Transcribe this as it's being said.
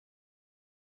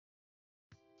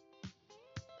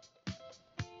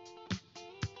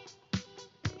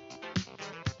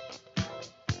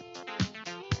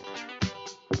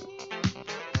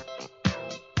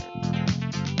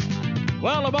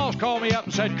Well, the boss called me up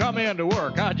and said, come in to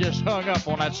work. I just hung up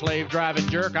on that slave-driving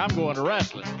jerk. I'm going to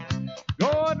wrestling.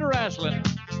 Going to wrestling.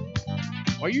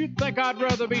 Well, you'd think I'd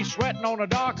rather be sweating on a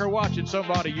dock or watching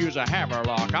somebody use a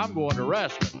hammerlock. I'm going to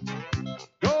wrestling.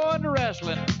 Going to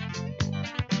wrestling.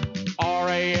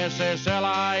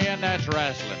 R-A-S-S-L-I-N, that's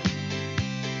wrestling.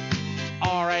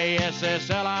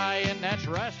 R-A-S-S-L-I-N, that's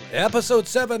wrestling. Episode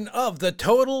 7 of the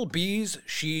Total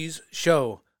BeezSheez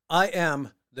Show. I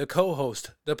am the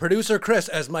co-host, the producer Chris,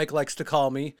 as Mike likes to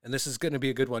call me, and this is going to be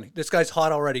a good one. This guy's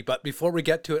hot already, but before we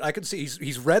get to it, I can see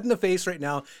he's red in the face right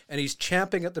now, and he's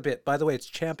champing at the bit. By the way, it's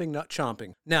champing, not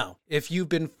chomping. Now, if you've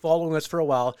been following us for a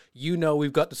while, you know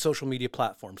we've got the social media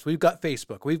platforms. We've got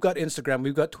Facebook, we've got Instagram,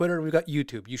 we've got Twitter, and we've got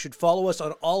YouTube. You should follow us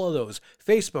on all of those.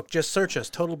 Facebook, just search us,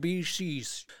 Total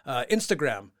BeezSheez.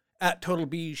 Instagram, at Total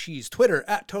BeezSheez. Twitter,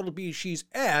 at Total BeezSheez.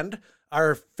 And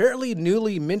our fairly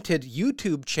newly minted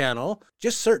YouTube channel,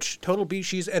 just search Total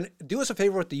BeezSheez and do us a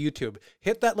favor with the YouTube.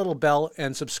 Hit that little bell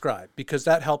and subscribe because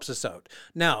that helps us out.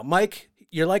 Now, Mike,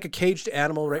 you're like a caged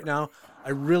animal right now.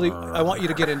 I want you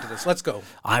to get into this. Let's go.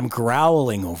 I'm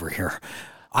growling over here.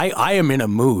 I am in a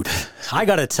mood. I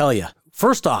got to tell you,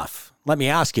 first off, let me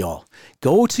ask you all,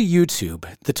 go to YouTube,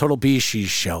 the Total BeezSheez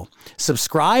Show,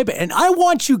 subscribe, and I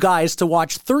want you guys to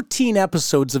watch 13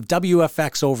 episodes of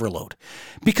WFX Overload.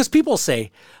 Because people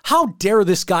say, how dare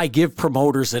this guy give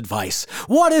promoters advice?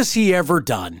 What has he ever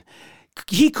done?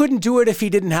 He couldn't do it if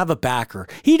he didn't have a backer.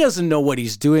 He doesn't know what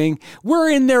he's doing. We're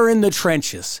in there in the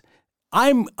trenches. I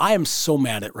am so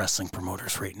mad at wrestling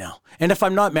promoters right now. And if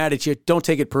I'm not mad at you, don't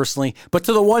take it personally. But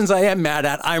to the ones I am mad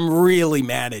at, I'm really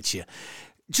mad at you.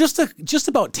 Just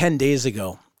about 10 days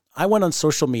ago, I went on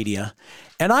social media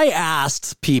and I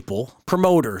asked people,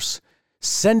 promoters,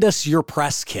 send us your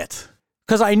press kit.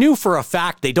 Because I knew for a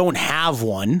fact they don't have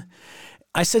one.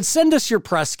 I said, send us your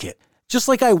press kit. Just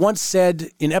like I once said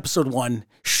in episode 1,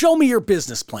 show me your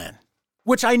business plan,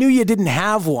 which I knew you didn't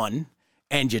have one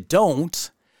and you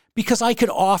don't because I could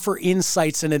offer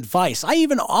insights and advice. I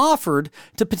even offered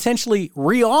to potentially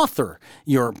re-author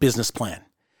your business plan.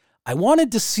 I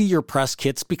wanted to see your press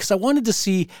kits because I wanted to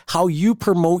see how you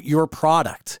promote your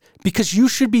product because you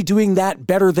should be doing that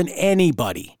better than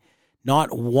anybody.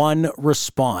 Not one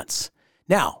response.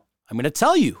 Now, I'm going to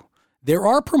tell you, there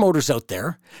are promoters out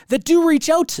there that do reach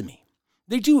out to me.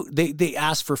 They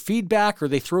ask for feedback or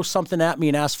they throw something at me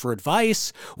and ask for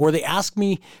advice or they ask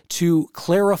me to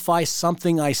clarify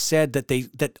something I said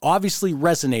that obviously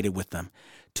resonated with them.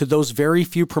 To those very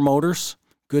few promoters,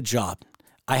 good job.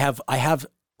 I have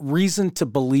reason to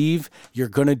believe you're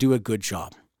going to do a good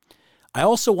job. I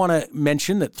also want to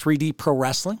mention that 3D Pro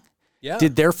Wrestling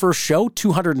did their first show,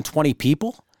 220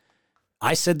 people.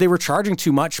 I said they were charging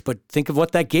too much, but think of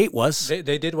what that gate was.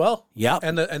 They did well. Yeah.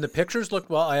 And the pictures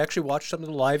looked well. I actually watched some of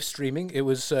the live streaming. It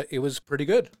was pretty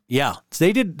good. Yeah. So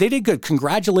they did good.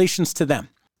 Congratulations to them.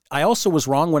 I also was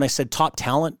wrong when I said Top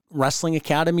Talent Wrestling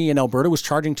Academy in Alberta was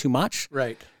charging too much.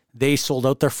 Right. They sold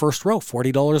out their first row,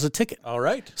 $40 a ticket. All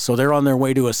right. So they're on their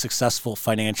way to a successful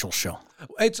financial show.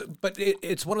 It's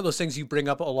one of those things you bring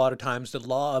up a lot of times, the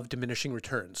law of diminishing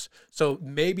returns. So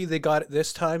maybe they got it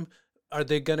this time. Are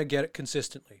they going to get it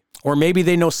consistently? Or maybe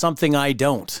they know something I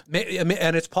don't.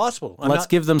 And it's possible. Let's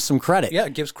give them some credit. Yeah,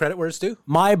 it gives credit where it's due.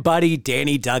 My buddy,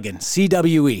 Danny Duggan,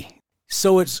 CWE.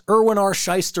 So it's Erwin R.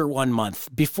 Shyster 1 month.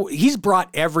 Before he's brought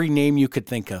every name you could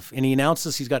think of. And he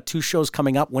announces he's got 2 shows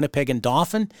coming up, Winnipeg and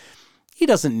Dauphin. He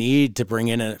doesn't need to bring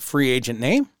in a free agent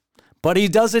name, but he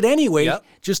does it anyway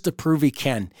just to prove he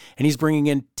can. And he's bringing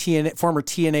in former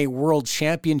TNA world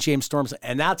champion James Storms,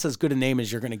 and that's as good a name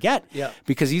as you're going to get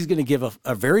because he's going to give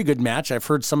a very good match. I've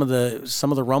heard some of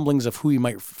the rumblings of who he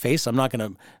might face. I'm not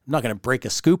going to break a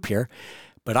scoop here.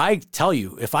 But I tell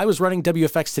you, if I was running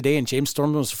WFX today and James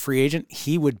Storm was a free agent,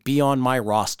 he would be on my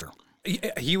roster.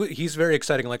 He's very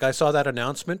exciting. Like I saw that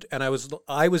announcement and I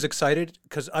was excited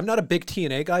because I'm not a big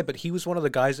TNA guy, but he was one of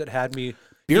the guys that had me.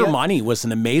 Beer Money was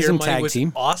an amazing tag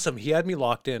team. Awesome. He had me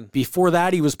locked in. Before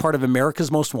that, he was part of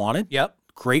America's Most Wanted. Yep.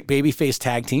 Great babyface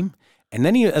tag team. And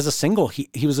then as a single, he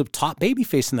was a top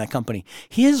babyface in that company.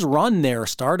 His run there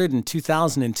started in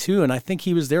 2002, and I think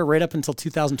he was there right up until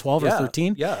 2012 or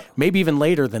 13. Yeah. Maybe even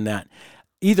later than that.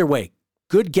 Either way,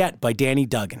 good get by Danny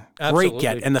Duggan. Absolutely. Great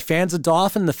get. And the fans of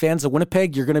Dauphin, the fans of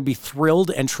Winnipeg, you're going to be thrilled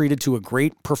and treated to a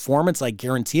great performance. I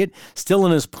guarantee it. Still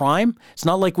in his prime. It's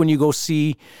not like when you go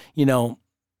see,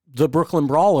 the Brooklyn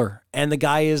Brawler and the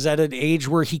guy is at an age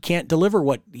where he can't deliver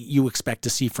what you expect to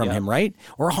see from him, right?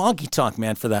 Or a Honky Tonk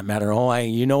Man for that matter.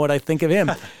 You know what I think of him.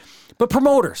 But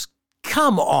promoters,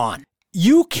 come on.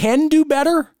 You can do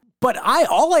better, but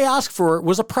all I asked for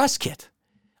was a press kit.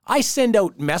 I send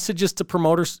out messages to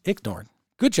promoters, ignored.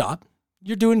 Good job.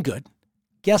 You're doing good.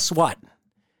 Guess what?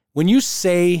 When you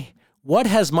say, what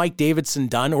has Mike Davidson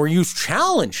done? Or you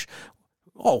challenge,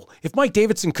 oh, if Mike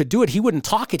Davidson could do it, he wouldn't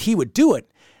talk it, he would do it.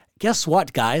 Guess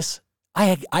what, guys?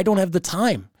 I don't have the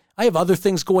time. I have other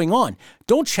things going on.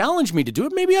 Don't challenge me to do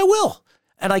it. Maybe I will.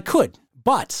 And I could.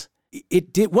 But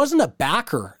it wasn't a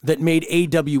backer that made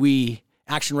AWE,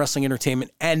 Action Wrestling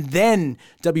Entertainment, and then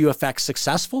WFX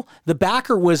successful. The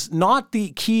backer was not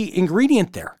the key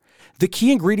ingredient there. The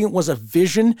key ingredient was a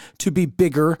vision to be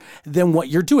bigger than what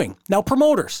you're doing. Now,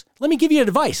 promoters, let me give you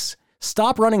advice.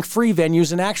 Stop running free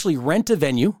venues and actually rent a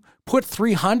venue. Put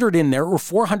 300 in there or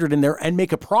 400 in there and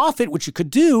make a profit, which you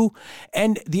could do.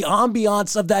 And the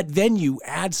ambiance of that venue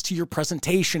adds to your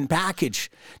presentation package.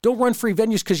 Don't run free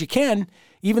venues because you can,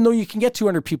 even though you can get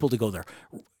 200 people to go there.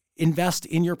 Invest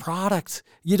in your product.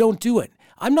 You don't do it.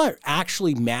 I'm not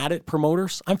actually mad at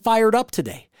promoters. I'm fired up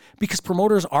today because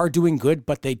promoters are doing good,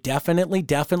 but they definitely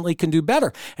can do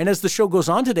better. And as the show goes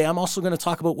on today, I'm also going to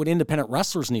talk about what independent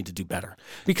wrestlers need to do better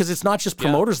because it's not just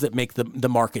promoters that make the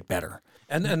market better.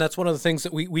 And that's one of the things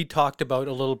that we talked about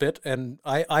a little bit, and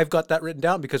I've got that written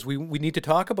down because we need to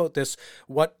talk about this,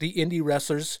 what the indie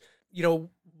wrestlers,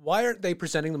 why aren't they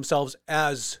presenting themselves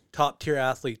as top-tier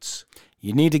athletes?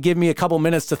 You need to give me a couple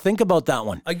minutes to think about that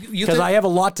one because I have a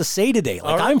lot to say today.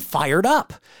 Like, I'm fired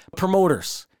up.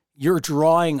 Promoters, you're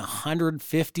drawing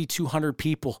 150, 200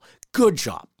 people. Good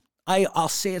job. I'll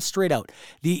say it straight out.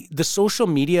 The social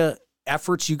media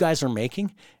efforts you guys are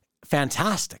making,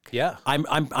 fantastic. Yeah.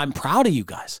 I'm proud of you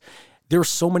guys. There's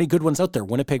so many good ones out there.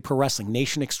 Winnipeg Pro Wrestling,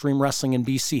 Nation Extreme Wrestling in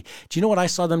BC. Do you know what I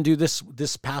saw them do this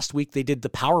past week? They did the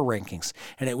power rankings,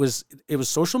 and it was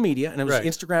social media, and it was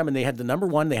Instagram, and they had the number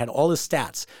one. They had all the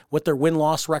stats, what their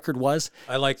win-loss record was.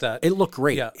 I like that. It looked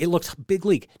great. Yeah. It looked big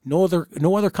league. No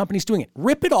other company's doing it.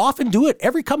 Rip it off and do it.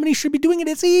 Every company should be doing it.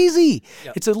 It's easy.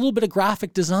 Yep. It's a little bit of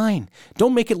graphic design.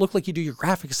 Don't make it look like you do your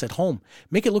graphics at home.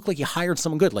 Make it look like you hired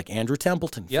someone good, like Andrew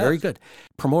Templeton. Yeah. Very good.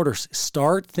 Promoters,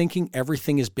 start thinking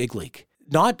everything is big league.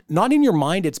 Not in your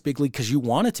mind it's big league because you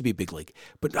want it to be big league,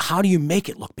 but how do you make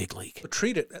it look big league? But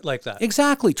treat it like that.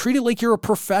 Exactly. Treat it like you're a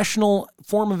professional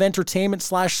form of entertainment /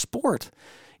 sport.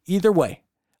 Either way,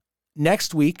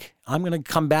 next week, I'm going to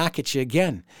come back at you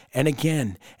again and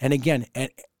again and again. And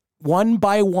one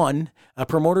by one, a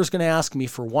promoter's going to ask me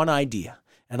for one idea,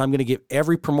 and I'm going to give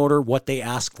every promoter what they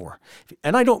ask for.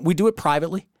 And we do it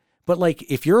privately. But like,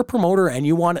 if you're a promoter and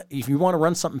if you want to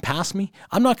run something past me,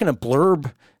 I'm not going to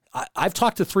blurb. I've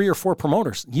talked to 3 or 4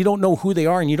 promoters. You don't know who they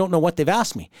are and you don't know what they've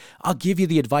asked me. I'll give you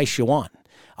the advice you want.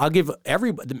 I'll give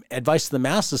everybody the advice to the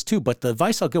masses too, but the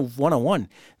advice I'll give one-on-one,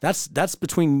 that's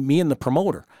between me and the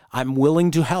promoter. I'm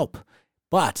willing to help.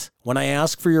 But when I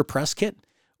ask for your press kit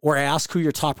or I ask who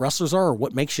your top wrestlers are or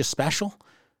what makes you special,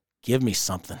 give me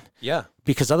something. Yeah.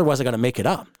 Because otherwise I got to make it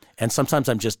up. And sometimes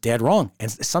I'm just dead wrong.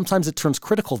 And sometimes it turns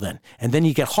critical then. And then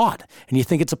you get hot and you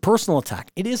think it's a personal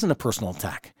attack. It isn't a personal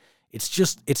attack. It's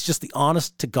just the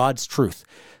honest to God's truth.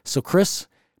 So Chris,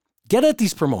 get at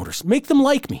these promoters. Make them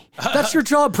like me. That's your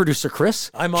job, producer Chris.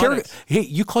 I'm on it. Hey,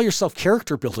 you call yourself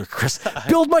character builder, Chris.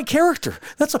 Build my character.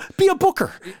 Be a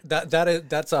booker.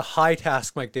 That's a high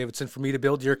task, Mike Davidson, for me to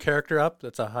build your character up.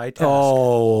 That's a high task.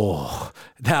 Oh,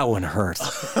 that one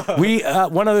hurts.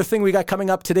 One other thing we got coming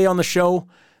up today on the show.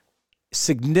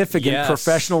 Significant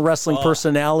professional wrestling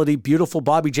personality, beautiful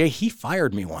Bobby J. He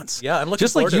fired me once. Yeah, I'm looking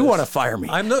just forward like you to want to fire me.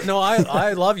 I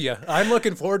love you. I'm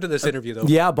looking forward to this interview though.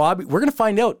 Yeah, Bobby, we're gonna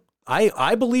find out.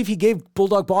 I believe he gave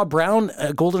Bulldog Bob Brown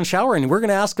a golden shower, and we're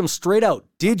gonna ask him straight out: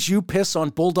 did you piss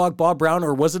on Bulldog Bob Brown,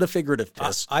 or was it a figurative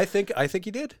piss? I think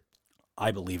he did.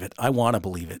 I believe it. I want to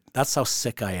believe it. That's how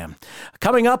sick I am.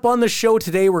 Coming up on the show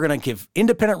today, we're going to give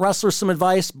independent wrestlers some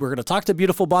advice. We're going to talk to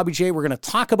beautiful Bobby J. We're going to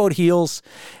talk about heels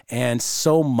and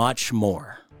so much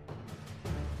more.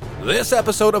 This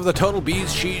episode of the Total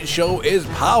BeezSheez Show is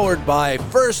powered by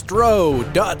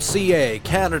FirstRow.ca,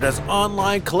 Canada's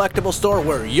online collectible store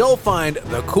where you'll find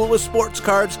the coolest sports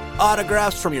cards,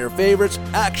 autographs from your favorites,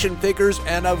 action figures,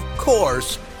 and of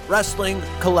course, wrestling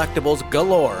collectibles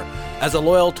galore. As a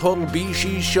loyal Total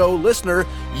BeezSheez Show listener,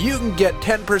 you can get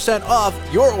 10% off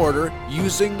your order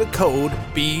using the code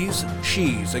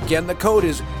BeezSheez. Again, the code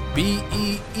is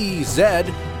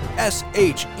BeezSheez,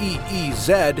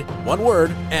 one word,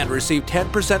 and receive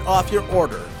 10% off your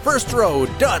order.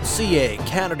 FirstRow.ca,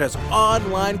 Canada's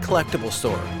online collectible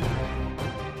store.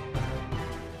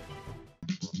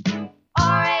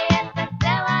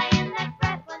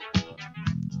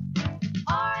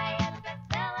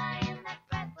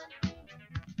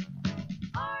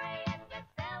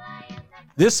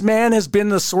 This man has been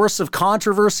the source of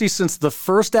controversy since the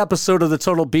first episode of the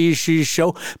Total BeezSheez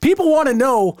show. People want to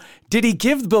know, did he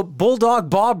give the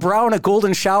Bulldog Bob Brown a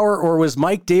golden shower, or was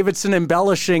Mike Davidson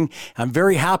embellishing? I'm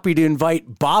very happy to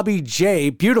invite Bobby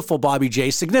J, beautiful Bobby J,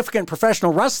 significant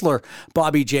professional wrestler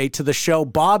Bobby J, to the show.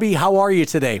 Bobby, how are you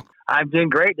today? I'm doing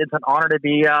great. It's an honor to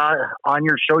be on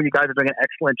your show. You guys are doing an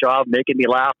excellent job making me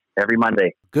laugh every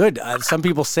Monday. Good. Some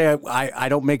people say I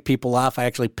don't make people laugh. I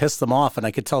actually piss them off, and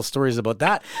I could tell stories about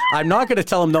that. I'm not going to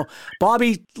tell them, though.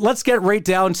 Bobby, let's get right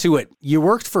down to it. You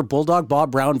worked for Bulldog Bob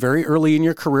Brown very early in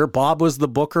your career. Bob was the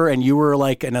booker, and you were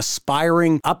like an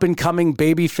aspiring, up-and-coming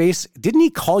baby face. Didn't he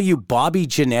call you Bobby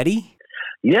Jannetty?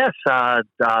 Yes. The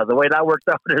way that worked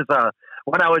out is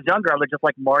when I was younger, I looked just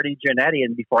like Marty Jannetty,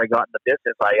 and before I got in the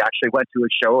business, I actually went to a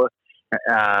show,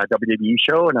 WWE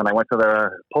show, and then I went to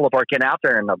the pull-up park in after,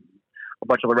 and a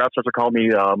bunch of the wrestlers were calling me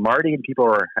Marty, and people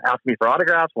were asking me for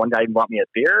autographs. One guy even bought me a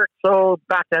beer. So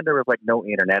back then, there was like no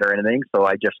internet or anything, so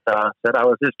I just said I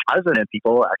was his cousin, and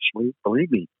people actually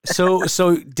believed me.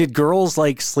 So did girls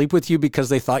like sleep with you because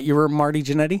they thought you were Marty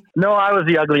Jannetty? No, I was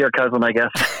the uglier cousin, I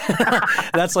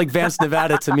guess. That's like Vance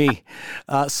Nevada to me.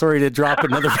 Sorry to drop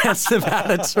another Vance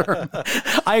Nevada term.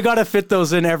 I got to fit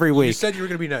those in every week. You said you were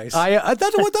going to be nice.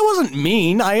 That wasn't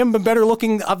mean. I am the better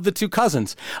looking of the two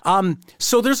cousins.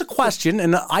 So there's a question,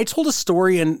 and I told a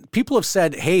story, and people have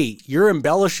said, hey, you're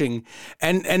embellishing.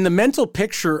 And the mental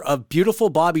picture of beautiful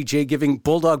Bobby J giving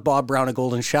Bulldog Bob Brown a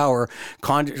golden shower,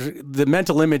 the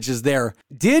mental image is there.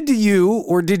 Did you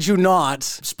or did you not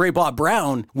spray Bob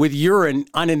Brown with urine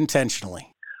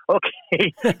unintentionally?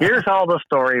 Okay, here's how the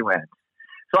story went.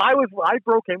 So I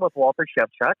broke in with Walter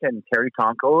Shevchuk and Terry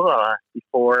Tonko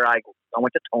before I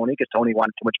went to Tony, because Tony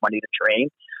wanted too much money to train.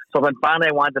 So then finally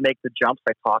I wanted to make the jumps.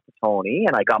 I talked to Tony,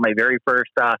 and I got my very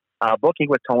first booking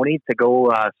with Tony to go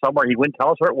somewhere. He wouldn't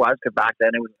tell us where it was, because back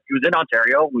then he was in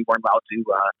Ontario. We weren't allowed to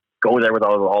go there with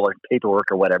all the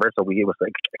paperwork or whatever. So it was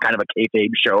like kind of a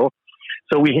kayfabe show.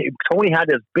 So Tony had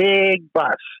this big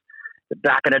bus.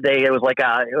 Back in the day, it was like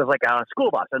a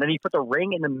school bus, and then he put the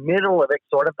ring in the middle of it,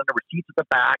 sort of. And there were seats at the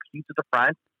back, seats at the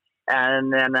front,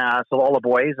 and then so all the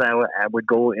boys would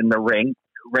go in the ring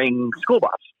school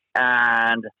bus.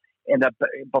 And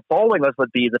the following us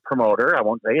would be the promoter. I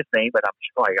won't say his name, but I'm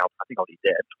sure I think he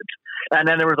did. And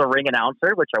then there was a ring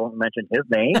announcer, which I won't mention his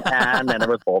name. And then there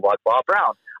was Bulldog Bob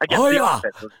Brown. I guess the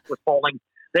office was falling.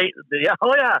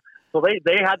 So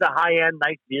they had the high end,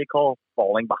 nice vehicle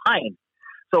falling behind.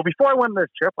 So before I went on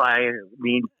this trip,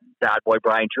 me and Bad Boy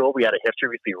Brian Jewell, we had a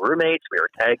history. We were roommates. We were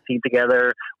tag team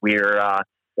together. We were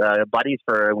buddies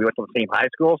we went to the same high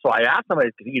school. So I asked him,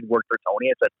 because he'd worked for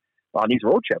Tony, I said, on these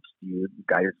road trips, you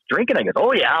guys drinking? I guess,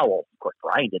 oh yeah. Well, of course,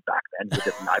 Brian did back then.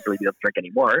 I believe he doesn't drink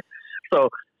anymore. So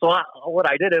what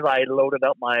I did is I loaded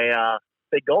up my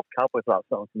big golf cup with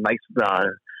some nice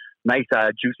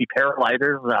juicy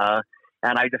paralyzers,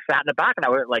 and I just sat in the back, and I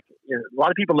was like, a lot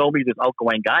of people know me as this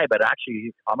outgoing guy, but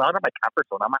actually, I'm out of my comfort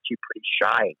zone. I'm actually pretty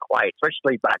shy and quiet,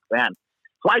 especially back then.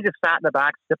 So I just sat in the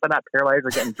back, sipping that paralyzer,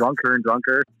 getting drunker and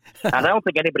drunker. And I don't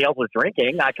think anybody else was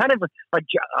drinking. I kind of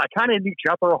knew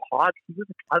Jethro Hawk. He was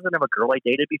a cousin of a girl I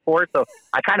dated before, so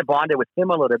I kind of bonded with him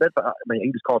a little bit. But he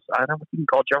was called, I don't know if you can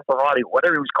call Jethro Hawk,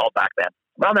 whatever he was called back then.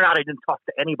 Well, other than that, I didn't talk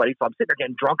to anybody, so I'm sitting there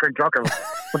getting drunker and drunker.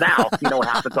 So now, you know what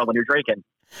happens when you're drinking.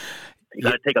 You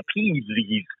got to take a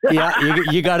BeezSheez. Yeah,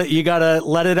 you got to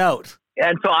let it out.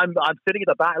 And so I'm sitting in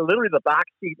the back, literally the back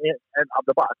seat of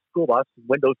the bus, school bus,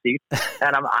 window seat,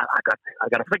 and I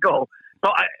got to go.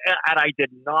 So I did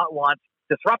not want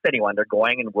to disrupt anyone. They're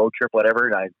going and road trip,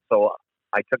 whatever. So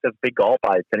I took this big gulp.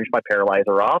 I finished my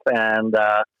paralyzer off, and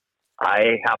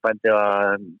I happened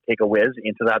to take a whiz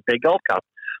into that big gulp cup.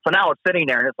 So now it's sitting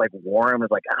there, and it's like warm.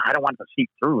 It's like I don't want it to seep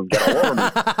through and get all over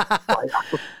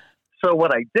me. So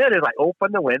what I did is I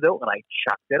opened the window and I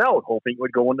chucked it out, hoping it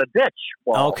would go in the ditch.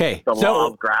 Well, okay. The law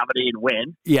of gravity and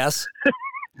wind. Yes.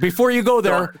 Before you go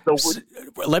there,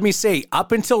 let me say,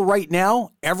 up until right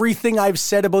now, everything I've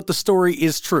said about the story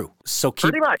is true. So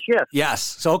pretty much, yes. Yes.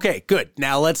 So, okay, good.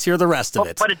 Now let's hear the rest of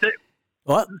it. But it did.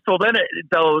 What? So then,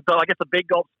 I guess the big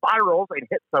gulp spirals and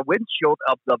hits the windshield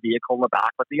of the vehicle in the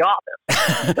back of the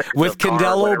office. With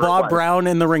Condello, Bob Brown,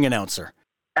 and the ring announcer.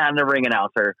 And the ring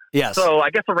announcer. Yes. So I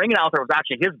guess the ring announcer was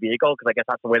actually his vehicle, because I guess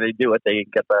that's the way they do it. They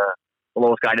get the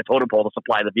lowest guy in the totem pole to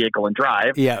supply the vehicle and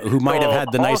drive. Yeah, who might have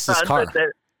had the nicest car.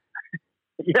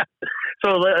 Yeah.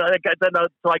 So I guess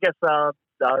the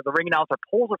ring announcer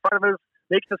pulls in front of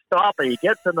makes a stop, and he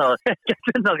gets in the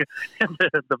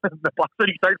box, and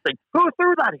he starts saying, "Who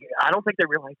threw that?" I don't think they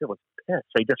realized it was piss.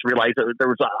 They just realized there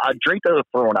was a drink that was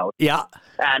thrown out. Yeah.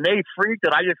 And they freaked,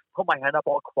 and I just put my hand up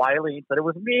all quietly and said it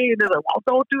was me. And they're like, "Well,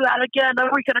 don't do that again.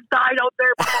 We could have died out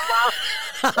there."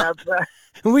 Blah, blah, blah.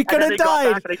 We could have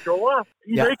died. And they go off.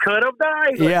 Yeah. They could have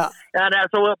died. Yeah. And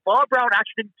so Bob Brown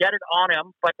actually didn't get it on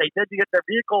him, but they did get their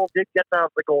vehicle, did get the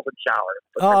golden shower.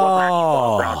 But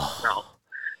Bob Brown.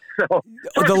 So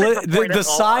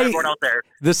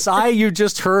the sigh you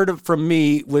just heard from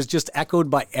me was just echoed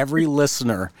by every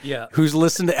listener who's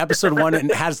listened to episode 1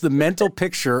 and has the mental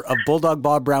picture of Bulldog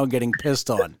Bob Brown getting pissed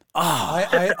on.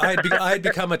 I'd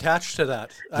become attached to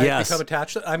that. Yes. Become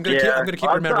attached. I'm going to keep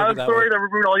remembering that. I'm sorry to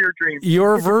ruin all your dreams.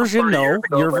 Your version, no.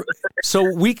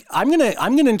 I'm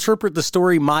gonna interpret the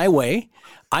story my way.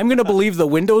 I'm going to believe the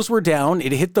windows were down,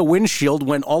 it hit the windshield,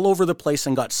 went all over the place,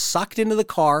 and got sucked into the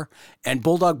car, and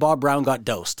Bulldog Bob Brown got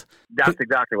dosed. That's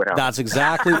exactly what happened. That's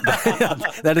exactly.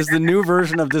 That is the new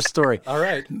version of this story. All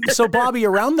right. So, Bobby,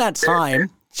 around that time,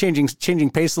 changing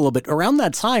pace a little bit, around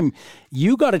that time,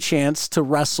 you got a chance to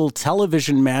wrestle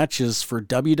television matches for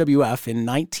WWF in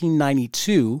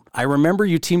 1992. I remember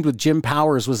you teamed with Jim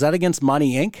Powers. Was that against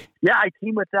Money Inc.? Yeah, I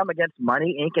teamed with them against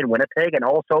Money Inc. in Winnipeg and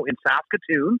also in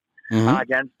Saskatoon.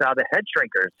 Against the Head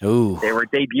Shrinkers. Ooh. They were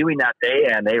debuting that day,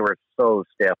 and they were so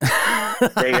stiff.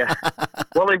 They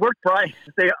worked Brian.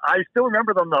 I still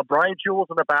remember them. Brian Jewell's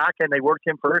in the back, and they worked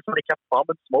him first, and they kept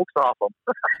bumping smokes off him.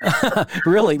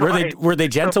 Really? Were they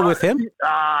gentle with him?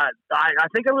 I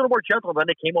think a little more gentle. Then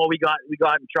they came. Oh, we got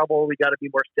in trouble. We got to be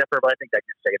more stiffer. But I think I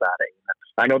could say that.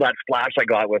 I know that splash I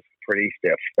got was pretty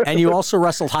stiff. And you also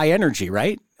wrestled High Energy,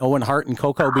 right? Owen Hart and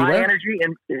Coco Beware. High Energy,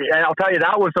 and I'll tell you,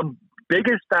 that was the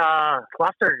biggest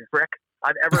cluster, Rick,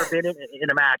 I've ever been in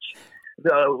a match.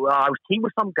 I was teamed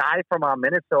with some guy from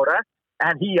Minnesota,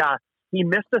 and he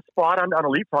missed a spot on a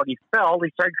leapfrog. He fell. He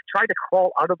tried to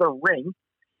crawl out of the ring,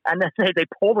 and then they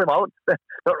pulled him out.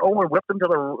 Owen whipped him to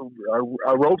the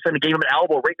ropes and gave him an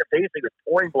elbow right in the face. He was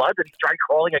pouring blood, and he tried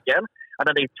crawling again. And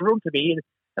then they threw him to me,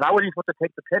 and I wasn't supposed to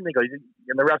take the pin. They go,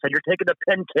 and the ref said, "You're taking the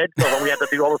pin, kid." So then we had to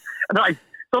do all this. And then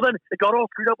so then it got all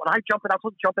screwed up, and I jumped in. I was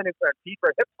supposed to jump in and feed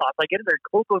for a hip toss. I get in there, and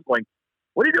Coco's going,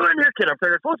 "What are you doing here, kid? I'm saying,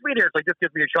 you're supposed to be in here." So he just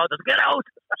gives me a shot. Just get out.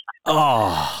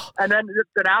 Oh. And then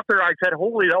after I said,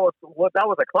 "Holy, that was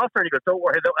a cluster." And he goes, "Don't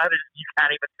worry, you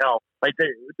can't even tell. Like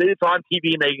it's on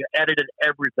TV, and they edited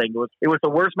everything. It was the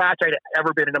worst match I'd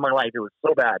ever been in my life. It was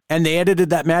so bad." And they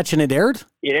edited that match, and it aired.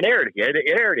 It aired. Yeah,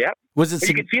 it aired. Yeah. Was it?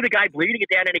 You can see the guy bleeding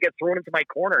at the end, and he gets thrown into my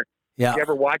corner. Yeah. If you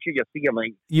ever watch it, you'll see him.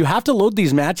 You have to load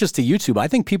these matches to YouTube. I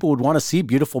think people would want to see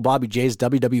Beautiful Bobby J's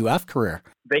WWF career.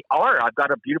 They are. I've got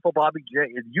a Beautiful Bobby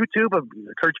J. YouTube,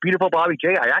 search Beautiful Bobby J.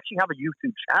 I actually have a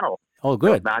YouTube channel. Oh,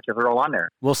 good. Those matches are all on there.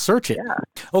 We'll search it. Yeah.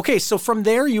 Okay, so from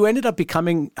there, you ended up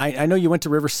becoming, I know you went to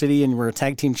River City and you were a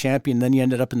tag team champion, then you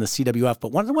ended up in the CWF.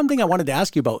 But one thing I wanted to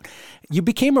ask you about, you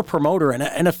became a promoter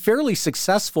and a fairly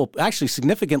successful, actually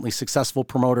significantly successful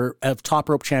promoter of Top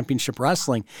Rope Championship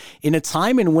Wrestling in a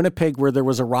time in Winnipeg where there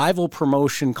was a rival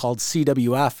promotion called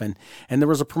CWF. And there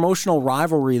was a promotional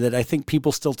rivalry that I think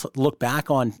people still look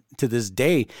back on to this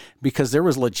day because there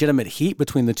was legitimate heat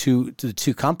between the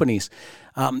two companies.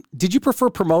 Did you prefer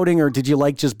promoting, or did you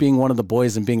like just being one of the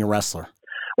boys and being a wrestler?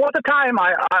 Well, at the time,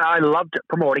 I loved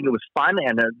promoting. It was fun,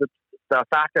 and the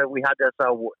fact that we had this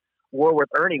war with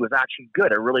Ernie was actually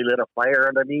good. It really lit a fire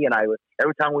under me, and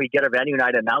every time we get a venue and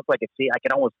I'd announce, I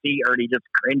could almost see Ernie just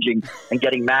cringing and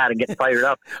getting mad and getting fired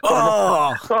up.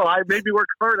 So I made me work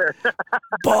harder.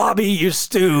 Bobby, you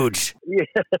stooge. Yeah.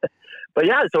 But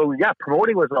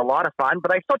promoting was a lot of fun.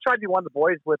 But I still tried to be one of the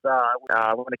boys with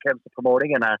when it comes to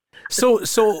promoting. And so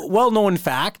well-known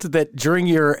fact that during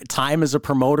your time as a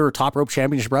promoter of Top Rope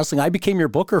Championship Wrestling, I became your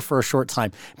booker for a short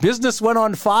time. Business went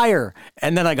on fire,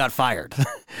 and then I got fired.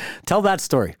 Tell that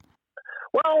story.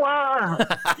 Well,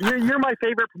 you're my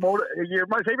favorite promoter. You're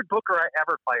my favorite booker I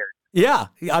ever fired. Yeah,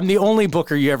 I'm the only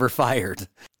booker you ever fired.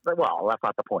 Well, that's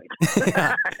not the point.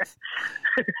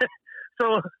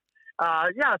 So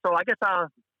I guess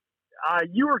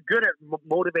you were good at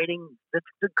motivating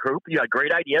the group. You had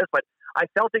great ideas, but I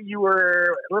felt that you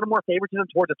were a little more favoritism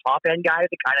towards the top end guys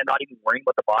and kind of not even worrying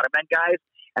about the bottom end guys.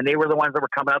 And they were the ones that were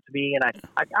coming up to me, and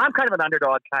I'm kind of an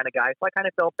underdog kind of guy, so I kind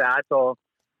of felt bad. So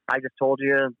I just told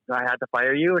you I had to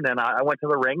fire you, and then I went to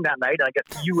the ring that night. And I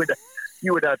guess you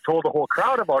would told the whole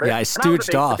crowd about it. Yeah, I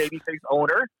stooged off. The babyface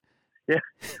owner. Yeah,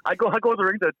 I go to the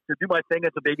ring to do my thing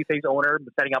as a babyface owner,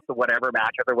 setting up the whatever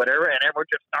matches or whatever, and everyone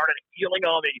just started healing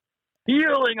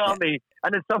on me.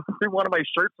 And then someone threw one of my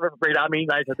shirts right at me,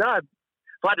 and I said, "God."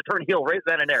 So I had to turn heel right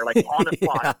then and there, like on the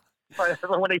spot.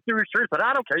 when they threw his shirt, I said,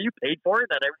 I don't care. You paid for it.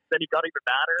 And then he got even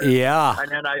madder. Yeah.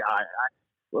 And then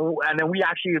and then we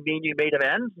actually, me and you made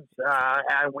amends.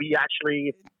 And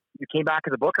you came back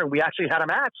as a booker, and we actually had a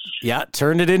match. Yeah,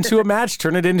 turned it into a match,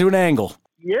 turned it into an angle.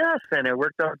 Yes, and it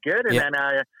worked out good. And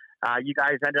then you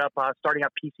guys ended up starting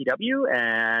up PCW,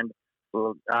 and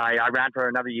I ran for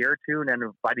another year or two. And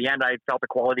then by the end, I felt the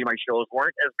quality of my shows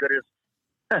weren't as good as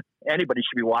anybody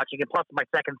should be watching. And plus, my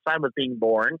second son was being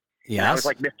born. Yes. And I was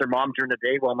like Mr. Mom during the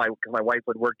day, because my wife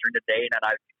would work during the day, and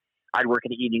then I'd work in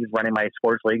the evenings running my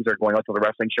sports leagues or going out to the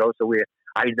wrestling show. So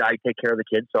I take care of the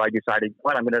kids. So I decided,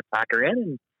 I'm going to pack her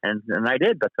in, and I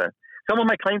did. But some of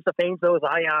my claims to fame, though, is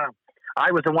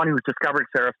I was the one who discovered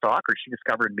Sarah Stock, or she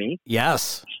discovered me.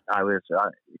 Yes. I was.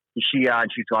 She's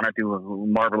gone to do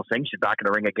marvelous things. She's back in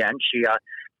the ring again.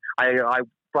 I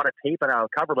brought a tape and a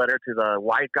cover letter to the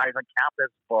Wise Guys on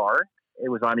Campus bar. It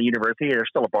was on the university. There's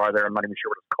still a bar there. I'm not even sure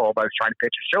what it's called, but I was trying to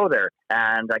pitch a show there.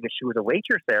 And I guess she was a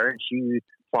waitress there, and she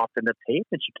popped in the tape,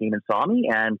 and she came and saw me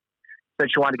and said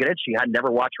she wanted to get it. She had never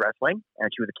watched wrestling,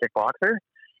 and she was a kickboxer.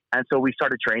 And so we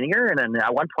started training her. And then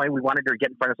at one point, we wanted her to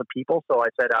get in front of some people. So I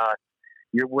said,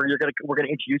 we're gonna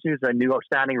introduce you as a new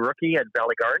outstanding rookie at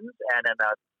Valley Gardens.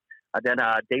 And then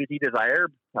Daisy Desire.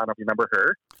 I don't know if you remember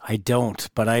her. I don't,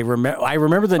 but I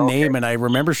remember the name, and I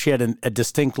remember she had a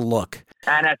distinct look.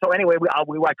 And so anyway, I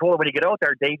told her, when you get out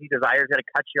there, Daisy Desire is going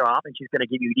to cut you off, and she's going to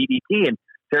give you DDT. And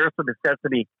Sarah says to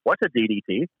me, "What's a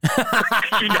DDT?"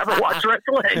 She never watched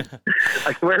wrestling.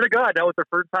 I swear to God, that was her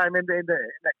first time in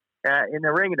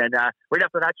the ring. And then right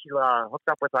after that, she hooked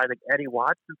up with, I think, Eddie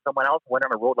Watts and someone else, went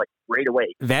on a road like right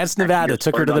away. Vance, Nevada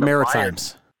took her to the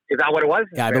Maritimes. Is that what it was?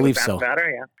 Yeah, I believe so. Nevada,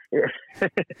 yeah.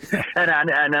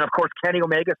 and then, of course, Kenny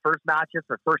Omega's first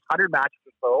 100 matches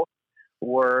or so,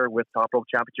 were with Top Rope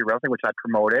Championship Wrestling, which I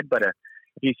promoted. But if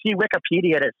you see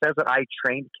Wikipedia and it says that I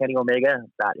trained Kenny Omega,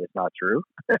 that is not true.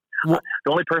 The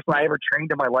only person I ever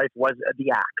trained in my life was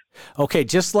the Axe. Okay,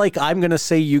 just like I'm going to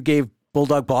say you gave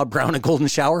Bulldog Bob Brown a golden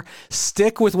shower,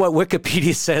 stick with what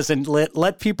Wikipedia says and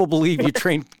let people believe you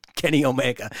trained Kenny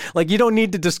Omega. Like, you don't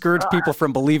need to discourage people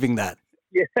from believing that.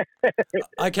 Yeah.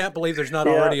 I can't believe there's not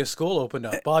already a school opened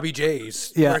up. Bobby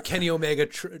J's, where Kenny Omega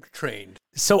trained.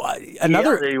 So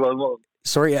another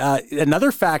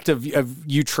fact of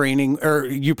you training, or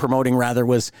you promoting rather,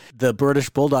 was the British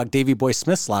Bulldog Davey Boy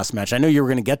Smith's last match. I know you were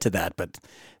going to get to that, but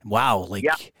wow,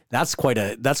 that's quite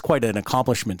an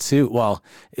accomplishment too. Well,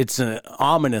 it's an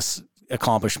ominous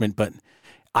accomplishment, but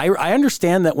I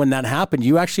understand that when that happened,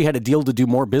 you actually had a deal to do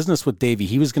more business with Davey.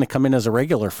 He was going to come in as a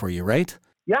regular for you, right?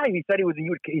 Yeah, he said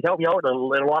he'd help me out in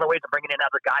a lot of ways of bringing in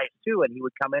other guys too, and he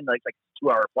would come in like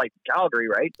 2-hour flight to Calgary,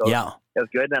 right? So yeah, it was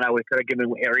good. Then I would could have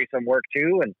given Harry some work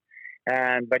too,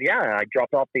 but yeah, I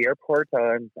dropped off the airport,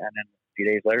 and then a few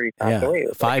days later he passed away.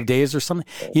 5 days or something.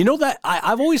 You know that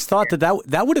I've always thought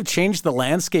that would have changed the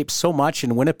landscape so much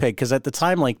in Winnipeg, because at the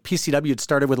time, like, PCW had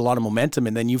started with a lot of momentum,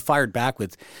 and then you fired back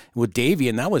with Davey,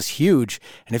 and that was huge.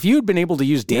 And if you had been able to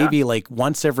use Davey like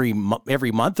once every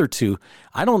month or two,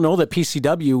 I don't know that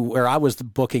PCW, where I was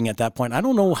booking at that point, I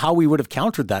don't know how we would have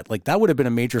countered that. Like, that would have been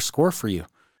a major score for you.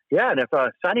 Yeah, and if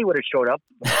Sonny would have showed up,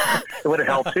 it would have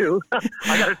helped too.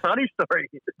 I got a Sonny story.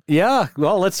 Yeah,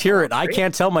 well, let's hear it. I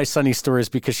can't tell my Sonny stories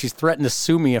because she's threatened to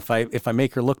sue me if I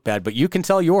make her look bad, but you can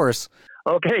tell yours.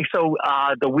 Okay, so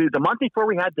the month before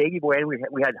we had Davey Boy,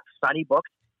 we had Sonny booked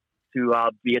to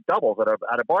be at doubles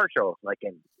at a bar show, like,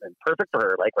 and perfect for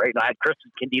her, like, right. And I had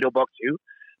Kristen Candido booked too,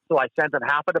 so I sent them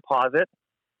half a deposit,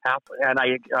 and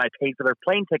I paid for their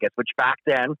plane tickets, which back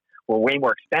then were way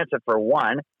more expensive for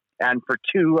one. And for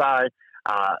two,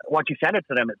 once you send it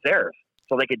to them, it's theirs.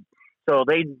 So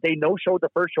they no-showed the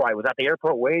first show. I was at the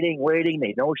airport waiting.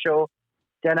 They no-show.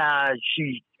 Then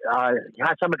she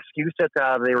had some excuse that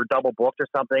they were double booked or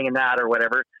something and that or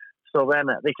whatever. So then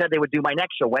they said they would do my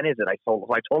next show. When is it? I told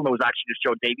them it was actually the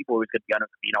show Davey Boy was going to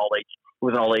be on. It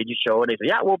was an all-ages show. And they said,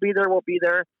 yeah, we'll be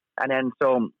there. And then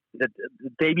so the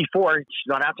day before, she's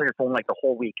not answering her phone like the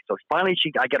whole week. So finally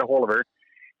I get a hold of her.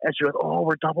 And she goes, "Oh,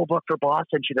 we're double booked for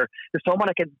Boston." There's someone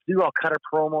I can do. I'll cut a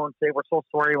promo and say, "We're so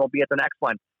sorry, we'll be at the next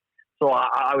one." So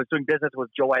I was doing business with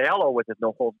Joe Aiello with his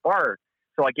No Holds Barred.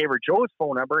 So I gave her Joe's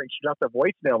phone number, and she left a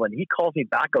voicemail. And he calls me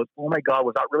back, goes, "Oh my God,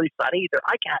 was that really Sunny?"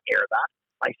 I can't air that.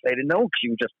 I said, "No, she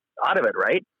was just out of it,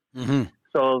 right?" Mm-hmm.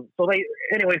 So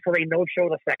they no show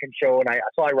the second show, and I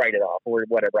write it off or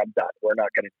whatever. I'm done. We're not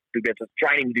going to do business.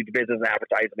 Trying to do business and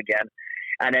advertise them again.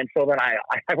 And then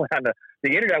I went on the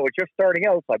internet, was just starting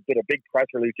out, so I did a big press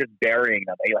release just burying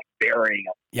them. Burying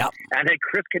them. Yeah. And then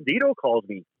Chris Candido calls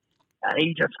me, and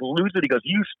he just loses it. He goes,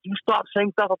 "You stop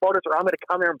saying stuff about us, or I'm going to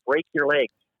come there and break your leg."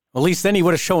 At least then he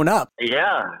would have shown up.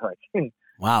 Yeah.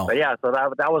 Wow. But yeah, so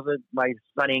that was my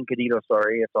Sonny and Cadito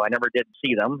story. So I never did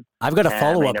see them. I've got a and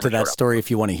follow they up never to that showed up. story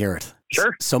if you want to hear it.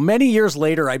 Sure. So many years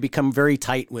later, I become very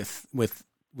tight with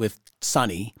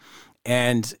Sunny,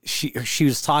 and she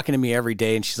was talking to me every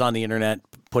day, and she's on the internet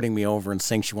putting me over and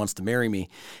saying she wants to marry me.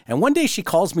 And one day she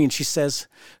calls me and she says,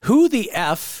 "Who the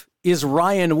F is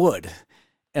Ryan Wood?"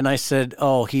 And I said,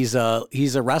 "Oh, he's a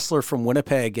wrestler from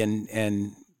Winnipeg,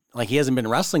 and like he hasn't been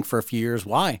wrestling for a few years.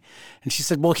 Why?" And she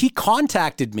said, "Well, he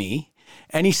contacted me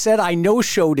and he said I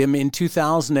no-showed him in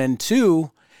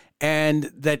 2002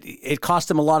 and that it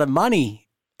cost him a lot of money.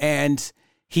 And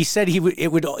he said he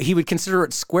would consider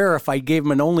it square if I gave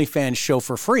him an OnlyFans show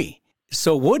for free."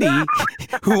 So Woody,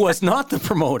 who was not the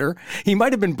promoter, he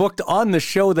might have been booked on the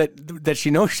show that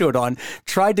she no-showed on,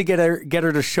 tried to get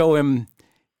her to show him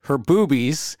her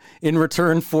boobies in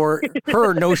return for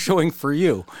her no-showing for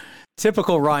you.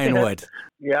 Typical Ryan Wood.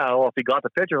 Yeah, well, if he got the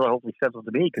pictures, I hope he sends them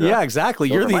to me. Yeah, exactly.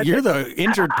 You're the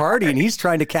injured party, and he's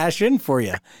trying to cash in for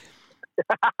you.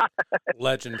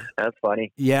 Legend. That's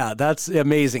funny. Yeah, that's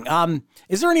amazing.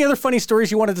 Is there any other funny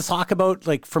stories you wanted to talk about,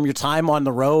 like from your time on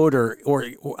the road, or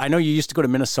I know you used to go to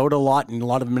Minnesota a lot, and a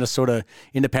lot of Minnesota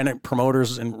independent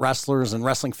promoters and wrestlers and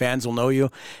wrestling fans will know you,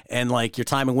 and like your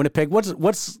time in Winnipeg.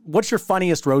 What's your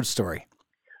funniest road story?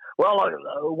 Well,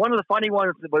 one of the funny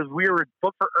ones was we were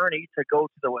booked for Ernie to go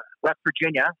to the West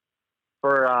Virginia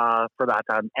for that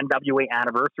NWA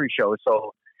anniversary show.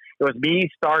 So it was me,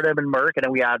 Stardom, and Merck, and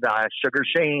then we had Sugar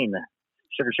Shane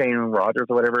Rogers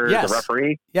or whatever, Yes. the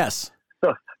referee. Yes.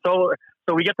 So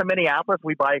we get to Minneapolis,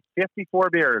 we buy 54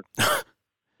 beers.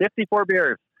 54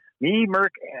 beers. Me, Merck,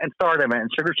 and Stardom, and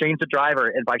Sugar Shane's the driver.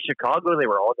 And by Chicago, they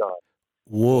were all gone.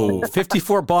 Whoa.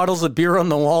 54 bottles of beer on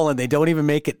the wall, and they don't even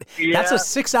make it. Yeah. That's a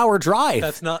 6-hour drive.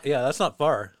 That's not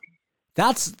far.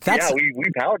 That's yeah, we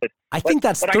pounded. I think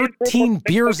that's But I didn't 13 give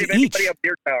beers anybody each. a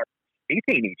beer tower.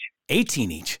 18 each.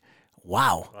 18 each.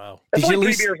 Wow. That's Did you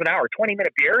only at 3 beers an hour,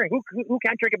 20-minute beer. Who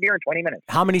can't drink a beer in 20 minutes?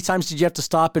 How many times did you have to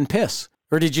stop and piss?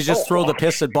 Or did you just throw the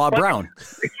piss at Bob Brown?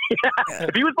 Yeah.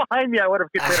 If he was behind me, I would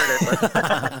have considered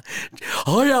it.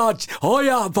 But. Oh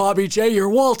yeah, Bobby J, you're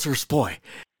Walter's boy.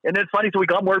 And it's funny, so we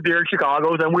got more beer in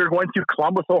Chicago, then we were going to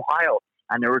Columbus, Ohio,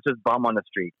 and there was this bum on the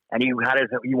street, and he wanted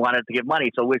to give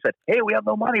money. So we said, "Hey, we have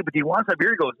no money, but do you want some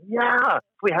beer?" He goes, "Yeah."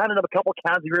 We handed him a couple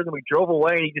cans of beers, and we drove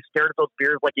away, and he just stared at those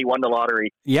beers like he won the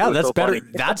lottery. Yeah, that's so better.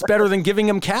 funny. That's better than giving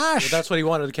him cash. Well, that's what he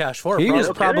wanted the cash for. He was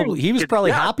probably.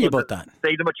 probably happy about that.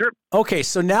 Saved him a trip. Okay,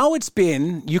 so now it's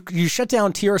been you shut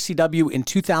down TRCW in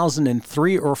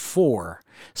 2003 or 4.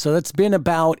 So that's been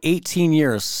about 18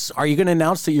 years. Are you going to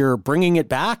announce that you're bringing it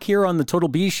back here on the Total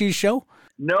BeezSheez show?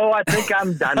 No, I think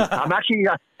I'm done. I'm actually.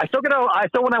 I still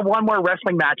want to have one more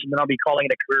wrestling match, and then I'll be calling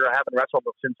it a career. I haven't wrestled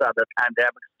since the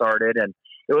pandemic started, and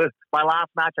it was my last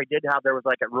match I did have. There was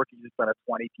like a rookie just of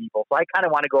 20 people, so I kind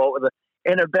of want to go out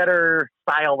in a better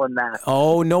style than that.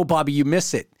 Oh no, Bobby, you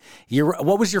miss it.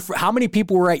 How many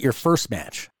people were at your first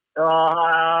match?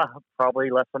 Probably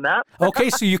less than that. Okay,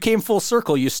 so you came full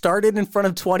circle. You started in front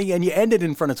of 20 and you ended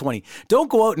in front of 20. Don't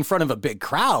go out in front of a big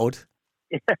crowd.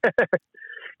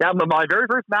 Yeah, my very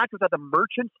first match was at the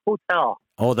Merchants Hotel.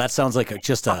 Oh, that sounds like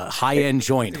just a high-end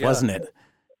joint, wasn't it?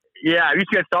 Yeah, I used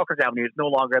to be at Stalkers Avenue. It's no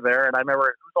longer there. And I remember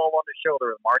who was all on the show. There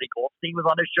was Marty Goldstein was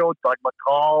on the show, Doug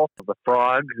McCall, the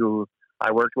Frog, who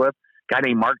I worked with, a guy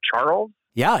named Mark Charles.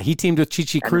 Yeah, he teamed with Chi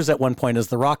Chi Cruz at one point as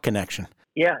the Rock Connection.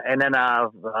 Yeah, and then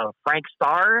Frank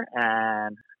Starr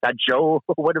and that Joe,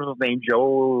 what was his name?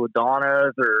 Joe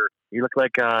Donas, or he looked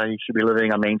like he should be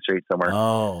living on Main Street somewhere.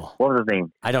 Oh. What was his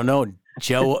name? I don't know.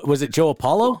 Joe, was it Joe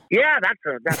Apollo? Yeah,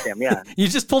 that's him, yeah. You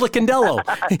just pulled a Candello.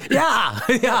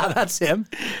 yeah, that's him.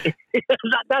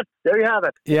 There you have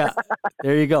it. Yeah,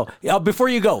 there you go. Before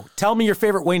you go, tell me your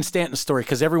favorite Wayne Stanton story,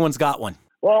 because everyone's got one.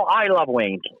 Well, I love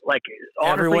Wayne. Like,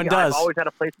 honestly, Everyone does. I've always had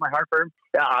a place in my heart for him.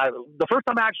 The first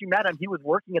time I actually met him, he was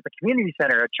working at the community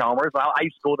center at Chalmers. I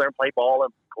used to go there and play ball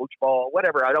and coach ball,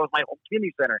 whatever. That was my home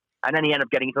community center. And then he ended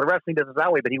up getting into the wrestling business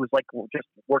that way. But he was like just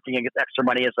working and get extra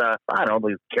money as a, I don't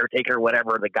know, caretaker,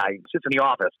 whatever. The guy who sits in the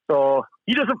office. So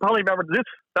he doesn't probably remember this.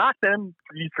 Back then,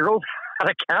 these girls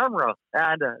had a camera.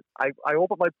 And I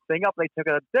opened my thing up and they took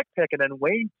a dick pic. And then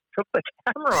Wayne took the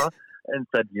camera and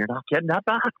said, "You're not getting that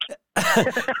back."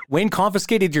 Wayne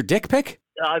confiscated your dick pic?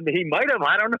 He might have.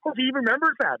 I don't know if he even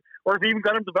remembers that. Or if he even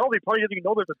got him developed. He probably doesn't even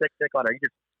know there's a dick pic on it.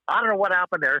 I don't know what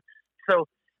happened there. So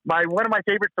one of my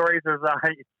favorite stories is I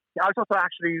was also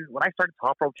actually, when I started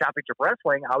Top Rope Championship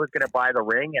Wrestling, I was going to buy the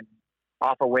ring and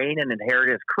off of Wayne and inherit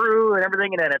his crew and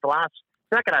everything. And then at the last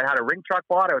second, I had a ring truck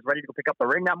bought. I was ready to go pick up the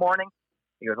ring that morning.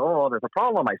 He goes, "Oh, there's a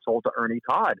problem. I sold to Ernie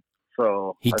Todd."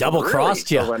 So he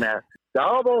double-crossed you. So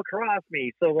double crossed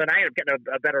me. So when I ended up getting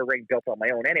a better rig built on my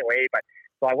own anyway, but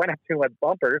so I went up to him with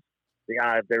bumpers.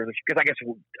 There was because I guess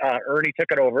Ernie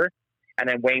took it over, and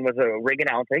then Wayne was a rig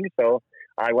announcing. So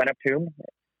I went up to him,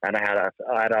 and I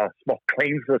had a small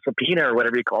claims subpoena or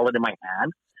whatever you call it in my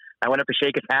hand. I went up to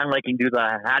shake his hand like he can do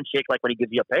the handshake like when he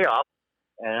gives you a payoff,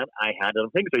 and I handed him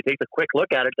things. So he takes a quick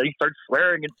look at it, then he starts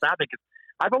swearing and snapping.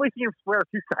 I've only seen him swear a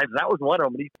few times. That was one of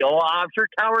them. And he's I'm sure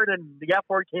coward, and the F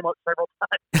word came out several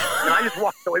times. And I just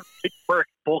walked away with a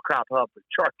bull crap up,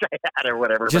 charge I had or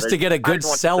whatever. Just to get a good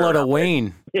sell out of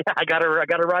Wayne. Yeah, I got a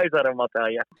rise out of him, I'll tell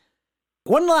you.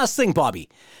 One last thing, Bobby.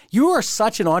 You are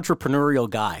such an entrepreneurial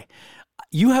guy.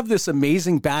 You have this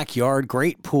amazing backyard,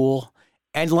 great pool,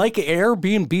 and like an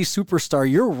Airbnb superstar,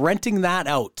 you're renting that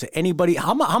out to anybody.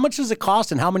 How much does it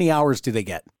cost, and how many hours do they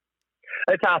get?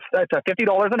 It's a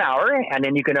 $50 an hour, and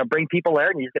then you can bring people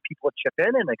there, and you get people to chip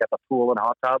in, and they got the pool and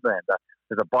hot tub, and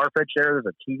there's a bar fridge there, there's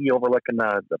a TV overlooking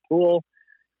the pool,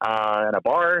 and a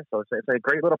bar. So it's a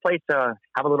great little place to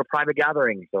have a little private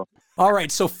gathering. So all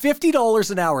right, so $50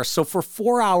 an hour. So for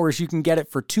 4 hours, you can get it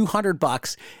for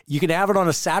 $200. You can have it on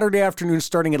a Saturday afternoon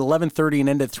starting at 11:30 and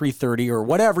end at 3:30 or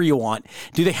whatever you want.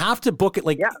 Do they have to book it?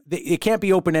 Like, it can't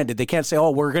be open-ended. They can't say,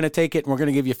 oh, we're going to take it and we're going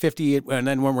to give you 50, and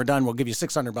then when we're done, we'll give you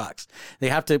 $600. They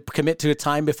have to commit to a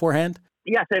time beforehand?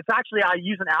 Yes, it's actually, I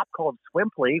use an app called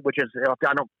Swimply, which is, I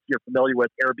don't know if you're familiar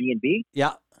with Airbnb.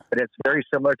 Yeah. But it's very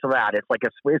similar to that. It's like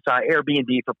it's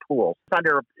Airbnb for pools.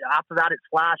 After that, it's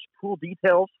 /pool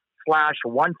details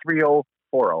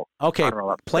 /13040. Okay,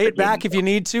 play it back if you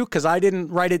need to, because I didn't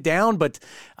write it down, but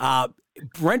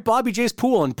rent Bobby J's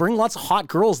pool and bring lots of hot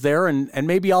girls there, and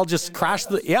maybe I'll just crash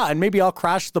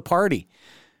the party.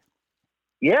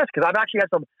 Yes, because I've actually had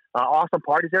some awesome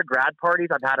parties there, grad parties.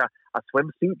 I've had a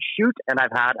swimsuit shoot, and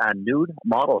I've had a nude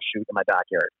model shoot in my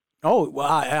backyard. Oh,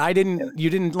 well,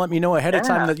 you didn't let me know ahead of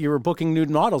time that you were booking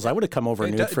nude models. I would have come over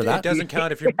nude for that. It doesn't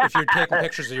count if you're taking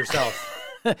pictures of yourself.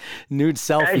 Nude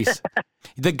selfies.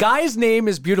 The guy's name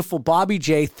is beautiful, Bobby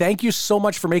J. Thank you so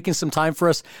much for making some time for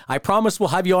us. I promise we'll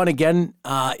have you on again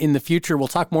in the future. We'll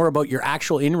talk more about your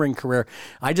actual in-ring career.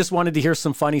 I just wanted to hear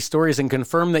some funny stories and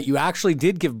confirm that you actually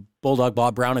did give Bulldog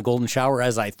Bob Brown a golden shower,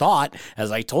 as I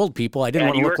told people. I didn't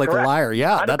want to look like a liar.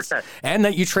 Yeah, 100%. And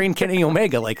that you trained Kenny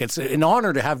Omega. Like, it's an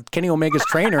honor to have Kenny Omega's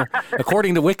trainer,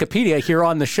 according to Wikipedia, here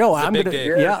on the show.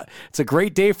 It's a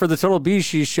great day for the Total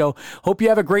BeezSheez show. Hope you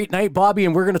have a great night, Bobby,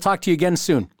 and we're going to talk to you again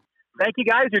soon. Thank you,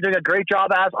 guys. You're doing a great job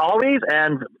as always,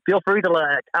 and feel free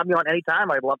to have me on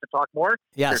anytime. I'd love to talk more.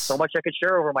 Yes. There's so much I could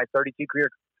share over my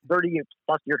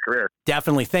 30-plus year career.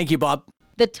 Definitely. Thank you, Bob.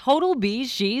 The Total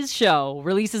BeezSheez Show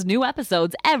releases new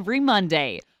episodes every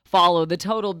Monday. Follow the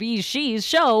Total BeezSheez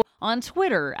Show on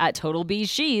Twitter at Total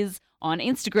BeezSheez, on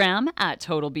Instagram at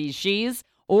Total BeezSheez,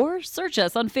 or search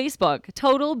us on Facebook,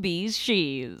 Total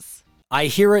BeezSheez. I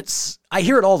hear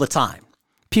it all the time.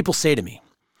 People say to me,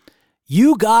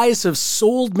 you guys have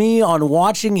sold me on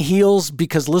watching Heels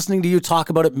because listening to you talk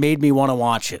about it made me want to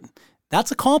watch it.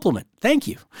 That's a compliment. Thank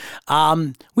you.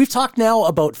 We've talked now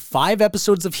about 5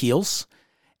 episodes of Heels,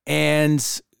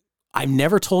 and I've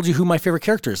never told you who my favorite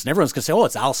character is. And everyone's going to say, oh,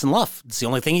 it's Allison Luff. It's the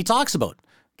only thing he talks about.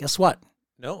 Guess what?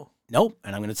 No. Nope.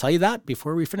 And I'm going to tell you that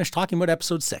before we finish talking about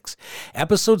episode 6.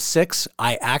 Episode 6,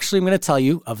 I actually am going to tell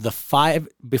you of the 5,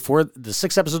 before the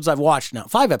 6 episodes I've watched now,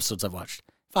 5 episodes I've watched.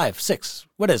 5, 6.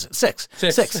 What is it? 6.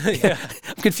 6. Yeah.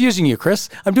 I'm confusing you, Chris.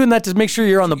 I'm doing that to make sure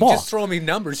you're on the ball. Just throwing me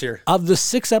numbers here. Of the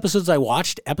 6 episodes I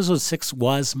watched, episode 6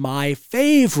 was my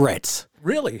favorite.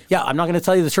 Really? Yeah, I'm not going to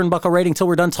tell you the turnbuckle rating until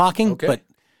we're done talking, okay. But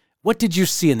what did you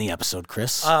see in the episode,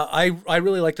 Chris? I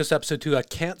really like this episode too. I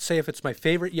can't say if it's my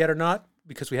favorite yet or not,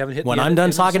 because we haven't hit when I'm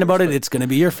done talking about it, it's going to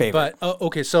be your favorite. But,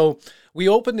 okay, so we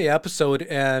opened the episode,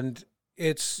 and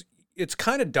it's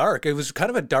kind of dark. It was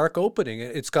kind of a dark opening.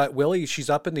 It's got Willie. She's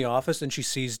up in the office, and she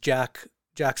sees Jack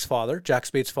Spade's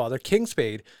father, King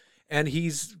Spade, and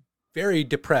he's very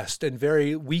depressed and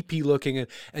very weepy looking,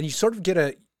 and you sort of get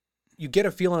a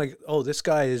feeling like, oh, this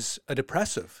guy is a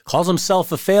depressive. Calls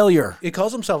himself a failure. He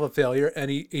calls himself a failure, and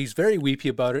he's very weepy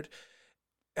about it,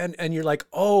 and you're like,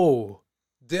 oh,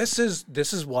 this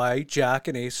is why Jack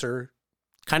and Ace are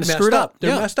kind of screwed up.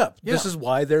 They're messed up. Yeah. This is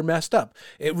why they're messed up.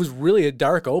 It was really a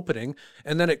dark opening,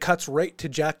 and then it cuts right to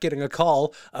Jack getting a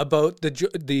call about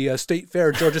the State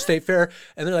Fair, Georgia State Fair,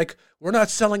 and they're like, "We're not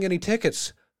selling any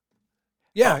tickets."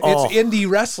 Yeah, it's indie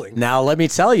wrestling. Now let me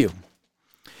tell you,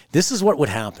 this is what would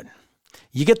happen.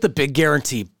 You get the big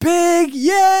guarantee. Big,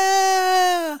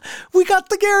 yeah! We got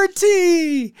the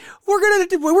guarantee. We're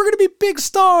gonna be big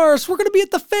stars. We're gonna be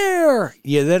at the fair.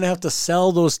 You then have to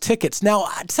sell those tickets. Now,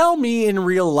 tell me in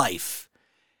real life,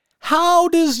 How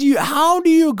do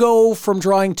you go from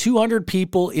drawing 200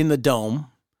 people in the dome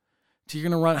to you're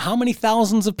going to run how many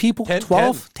thousands of people?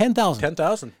 12? 10,000.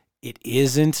 10,000. It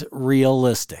isn't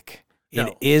realistic. No.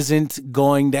 It isn't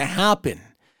going to happen.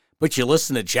 But you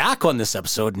listen to Jack on this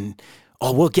episode and,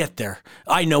 we'll get there.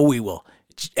 I know we will.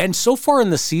 And so far in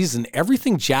the season,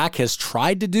 everything Jack has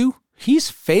tried to do, he's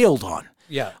failed on.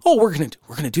 Yeah. Oh, we're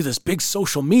gonna do this big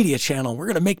social media channel. We're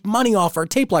gonna make money off our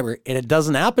tape library, and it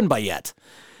doesn't happen by yet.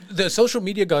 The social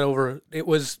media got over.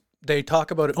 They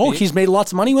talk about it. He's made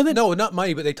lots of money with it. No, not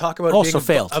money, but they talk about it being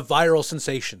failed. a viral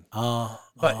sensation.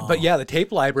 But yeah, the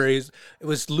tape libraries, it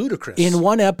was ludicrous. In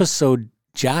one episode,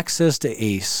 Jack says to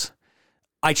Ace,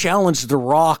 "I challenged The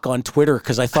Rock on Twitter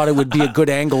because I thought it would be a good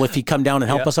angle if he come down and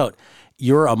help us out."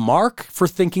 You're a mark for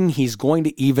thinking he's going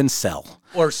to even sell.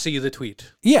 Or see the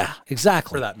tweet. Yeah,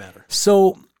 exactly. For that matter.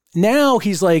 So now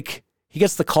he's like, he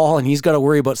gets the call and he's got to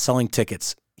worry about selling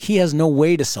tickets. He has no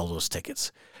way to sell those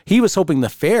tickets. He was hoping the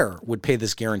fair would pay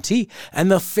this guarantee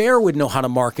and the fair would know how to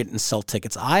market and sell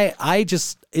tickets.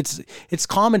 It's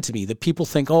common to me that people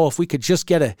think, if we could just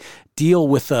get a deal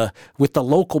with the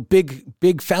local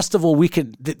big festival,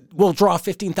 we'll draw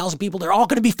 15,000 people. They're all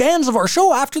going to be fans of our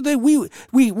show after we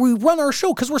run our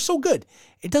show because we're so good.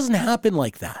 It doesn't happen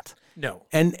like that. No.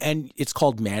 And it's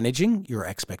called managing your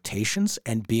expectations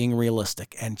and being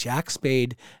realistic. And Jack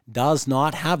Spade does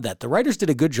not have that. The writers did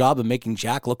a good job of making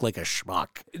Jack look like a schmuck.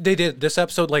 They did. This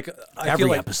episode, I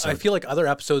feel like other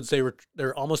episodes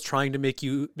they're almost trying to make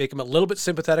him a little bit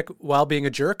sympathetic while being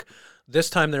a jerk. This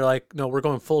time they're like, no, we're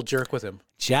going full jerk with him.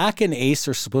 Jack and Ace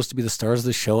are supposed to be the stars of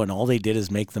the show, and all they did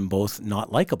is make them both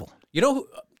not likable. You know,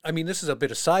 this is a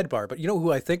bit of sidebar, but you know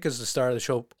who I think is the star of the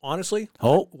show, honestly?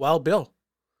 Oh. Wild Bill.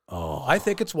 Oh, I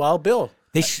think it's Wild Bill.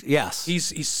 Yes.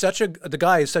 The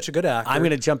guy is such a good actor. I'm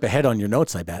going to jump ahead on your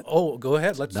notes, I bet. Oh, go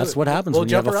ahead. That's what happens when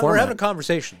you have a format. We're having a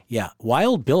conversation. Yeah.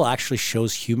 Wild Bill actually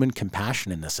shows human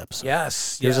compassion in this episode.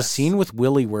 Yes. There's a scene with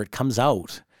Willie where it comes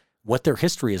out what their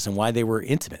history is and why they were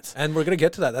intimate. And we're going to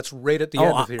get to that. That's right at the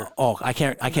end of here. I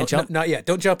can't jump. Not yet.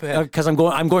 Don't jump ahead. Because I'm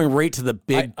going right to the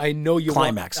big I know you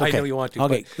climax. I know you want to.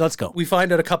 Okay, let's go. We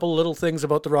find out a couple little things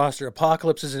about the roster.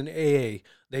 Apocalypse is in AA.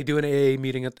 They do an AA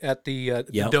meeting at the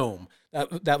Dome.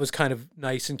 That was kind of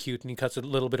nice and cute, and he cuts a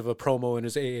little bit of a promo in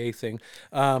his AA thing.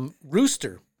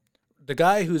 Rooster, the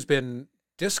guy who's been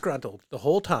disgruntled the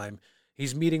whole time,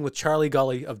 he's meeting with Charlie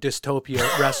Gully of Dystopia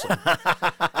Wrestling,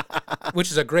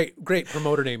 which is a great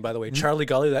promoter name, by the way. Charlie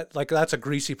Gully, that's a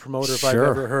greasy promoter if I've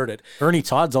ever heard it. Ernie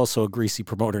Todd's also a greasy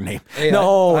promoter name. Hey,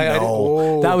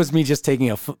 That was me just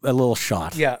taking a little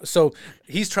shot. Yeah, so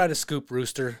he's trying to scoop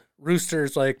Rooster.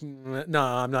 Rooster's like, no,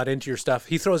 I'm not into your stuff.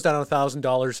 He throws down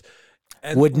 $1,000.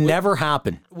 Would never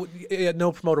happen.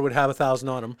 No promoter would have 1,000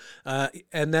 on him.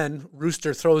 And then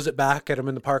Rooster throws it back at him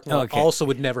in the parking lot. Okay. Also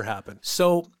would never happen.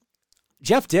 So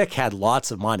Jeff Dick had lots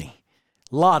of money.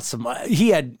 Lots of money. He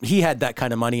had that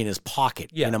kind of money in his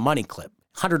pocket in a money clip,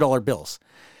 $100 bills.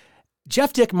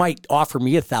 Jeff Dick might offer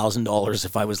me $1,000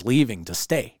 if I was leaving to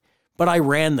stay, but I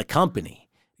ran the company.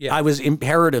 Yeah. I was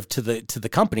imperative to the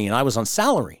company, and I was on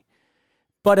salary.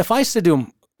 But if I said to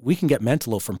him, we can get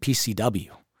Mentolo from PCW,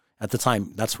 at the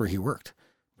time, that's where he worked,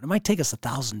 but it might take us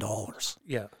 $1,000.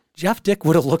 Yeah. Jeff Dick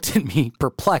would have looked at me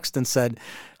perplexed and said,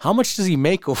 how much does he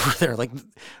make over there? Like,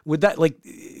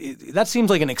 that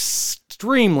seems like an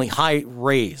extremely high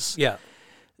raise. Yeah.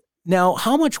 Now,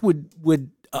 how much would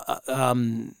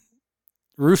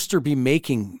Rooster be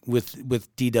making with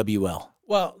DWL?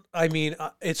 Well,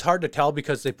 it's hard to tell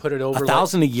because they put it over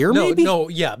 $1,000 a year, maybe? No,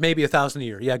 yeah, maybe $1,000 a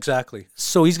year. Yeah, exactly.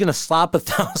 So he's going to slap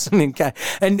 $1,000 in cash.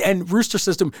 And Rooster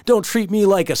says to him, don't treat me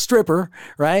like a stripper,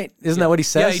 right? Isn't that what he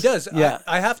says? Yeah, he does. Yeah.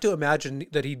 I have to imagine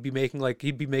that he'd be making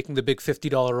the big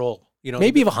 $50 roll.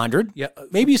 Maybe of 100. Yeah.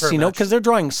 Maybe because they're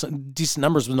drawing some decent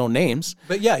numbers with no names.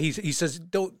 But yeah, he says,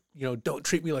 don't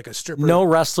treat me like a stripper. No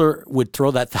wrestler would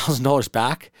throw that $1,000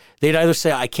 back. They'd either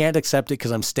say, I can't accept it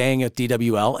because I'm staying at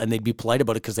DWL, and they'd be polite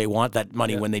about it because they want that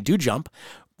money when they do jump.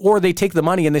 Or they take the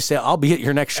money and they say, I'll be at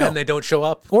your next show. And they don't show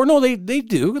up. Or no, they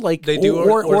do. Like they do.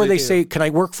 Or they say, can I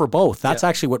work for both? That's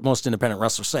actually what most independent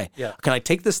wrestlers say. Yeah. Can I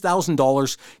take this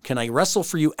 $1,000? Can I wrestle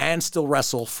for you and still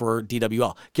wrestle for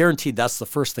DWL? Guaranteed that's the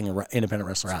first thing an independent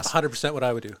wrestler asks. 100% what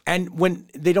I would do. And when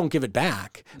they don't give it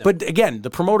back. No. But again,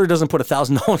 the promoter doesn't put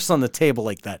 $1,000 on the table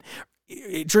like that.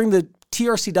 During the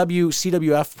TRCW,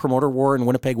 CWF promoter war in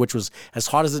Winnipeg, which was as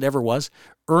hot as it ever was,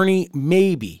 Ernie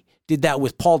maybe did that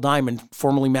with Paul Diamond,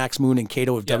 formerly Max Moon and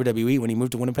Kato of WWE when he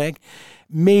moved to Winnipeg.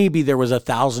 Maybe there was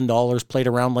 $1,000 played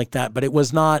around like that, but it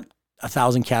was not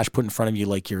 $1,000 cash put in front of you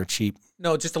like you're a cheap.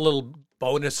 No, just a little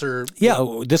bonus or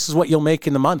this is what you'll make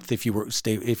in the month if you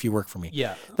work for me.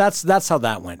 Yeah. That's how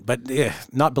that went, but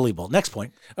not believable. Next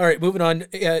point. All right, moving on.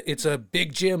 It's a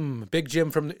Big Jim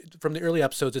from the early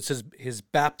episodes. It says his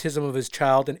baptism of his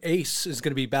child, and Ace is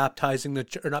going to be not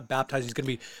baptizing. He's going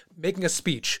to be making a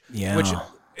speech. Yeah. Which,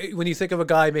 when you think of a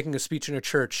guy making a speech in a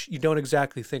church, you don't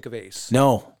exactly think of Ace.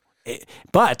 No.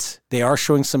 But they are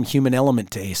showing some human element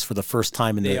to Ace for the first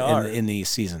time in the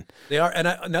season. They are, and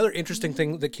another interesting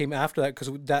thing that came after that,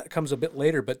 because that comes a bit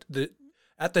later. But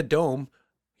at the Dome,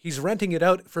 he's renting it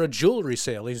out for a jewelry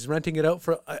sale. He's renting it out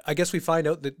for. I guess we find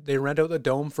out that they rent out the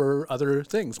Dome for other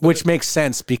things, which makes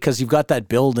sense because you've got that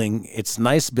building. It's a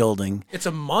nice building. It's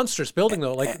a monstrous building,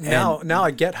 though. Like now I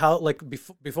get how. Like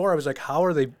before, I was like, how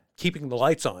are they keeping the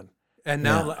lights on? And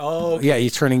now, okay. Yeah, you're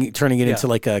turning it into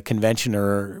like a convention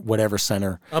or whatever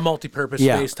center, a multi-purpose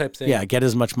space type thing. Yeah, get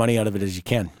as much money out of it as you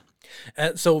can.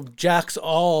 And so Jack's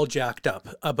all jacked up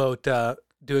about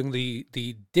doing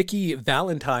the Dickie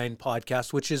Valentine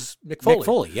podcast, which is Mick Foley. Mick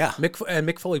Foley, yeah.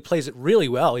 Mick Foley plays it really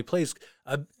well. He plays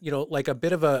like a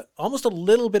bit of almost a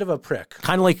little bit of a prick.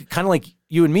 Kind of like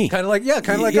you and me. Kind of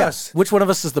like us. Which one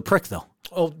of us is the prick though?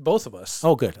 Oh, both of us.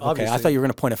 Oh, good. Okay, obviously. I thought you were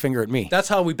going to point a finger at me. That's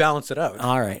how we balance it out.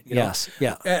 All right. Yes.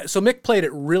 Yeah. So Mick played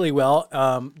it really well.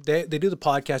 They do the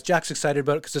podcast. Jack's excited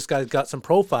about it because this guy's got some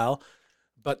profile.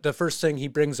 But the first thing he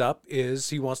brings up is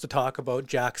he wants to talk about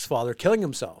Jack's father killing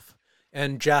himself.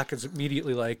 And Jack is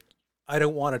immediately like, I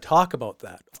don't want to talk about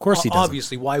that. Of course he doesn't.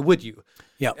 Obviously, why would you?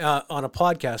 Yeah. On a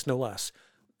podcast, no less.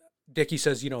 Dickie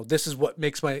says, this is what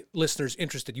makes my listeners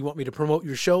interested. You want me to promote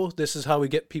your show? This is how we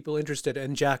get people interested.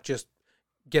 And Jack just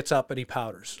gets up and he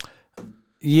powders.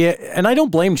 Yeah, and I don't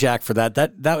blame Jack for that.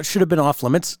 That should have been off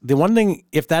limits. The one thing,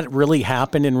 if that really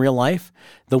happened in real life,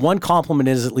 the one compliment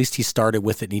is at least he started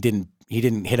with it and he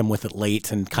didn't hit him with it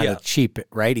late and kind of cheap it,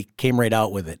 right? He came right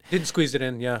out with it. Didn't squeeze it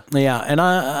in, yeah. Yeah, and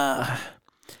I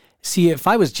see if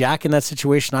I was Jack in that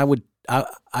situation, I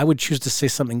would choose to say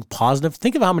something positive.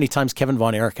 Think of how many times Kevin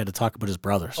Von Erich had to talk about his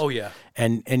brothers. Oh yeah,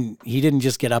 and he didn't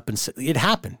just get up and say, it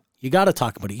happened. You got to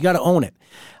talk about it. You got to own it.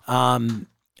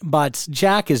 But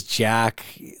Jack is Jack.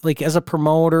 Like as a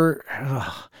promoter,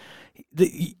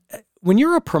 when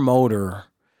you're a promoter,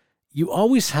 you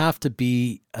always have to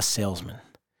be a salesman.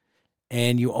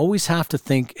 And you always have to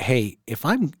think, hey, if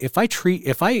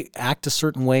I act a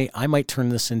certain way, I might turn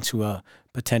this into a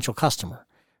potential customer,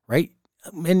 right?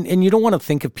 And you don't want to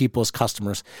think of people as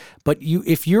customers, but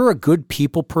if you're a good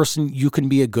people person, you can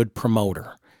be a good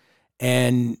promoter.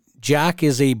 And Jack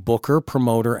is a booker,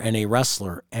 promoter, and a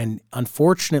wrestler. And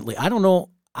unfortunately, I don't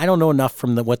know enough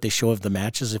from what they show of the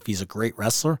matches if he's a great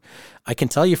wrestler. I can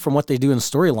tell you from what they do in the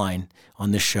storyline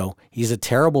on this show, he's a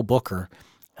terrible booker.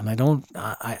 And I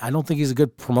don't think he's a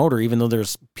good promoter, even though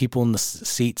there's people in the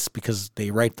seats because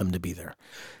they write them to be there.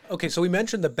 Okay, so we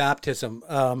mentioned the baptism.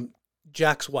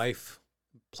 Jack's wife,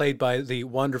 played by the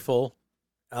wonderful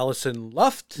Allison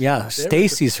Luft. Yeah,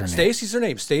 Stacy's her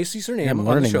name. Stacy's her name. I'm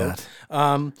learning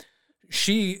that.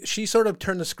 She sort of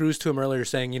turned the screws to him earlier,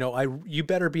 saying, you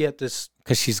better be at this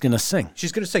because she's gonna sing.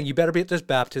 She's gonna sing. You better be at this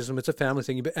baptism. It's a family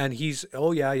thing. And he's,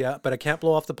 oh yeah, but I can't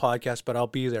blow off the podcast, but I'll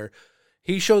be there.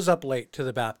 He shows up late to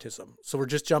the baptism, so we're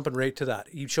just jumping right to that.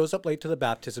 He shows up late to the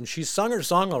baptism. She's sung her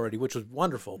song already, which was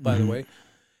wonderful, by the way.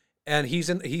 And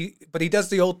but he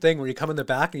does the old thing where you come in the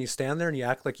back and you stand there and you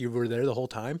act like you were there the whole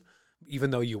time,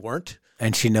 even though you weren't.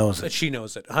 And she knows it. But she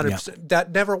knows it, 100%.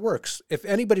 That never works. If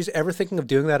anybody's ever thinking of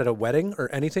doing that at a wedding or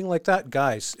anything like that,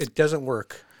 guys, it doesn't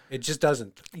work. It just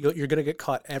doesn't. You're going to get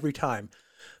caught every time.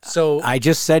 So I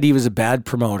just said he was a bad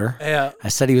promoter. Yeah. I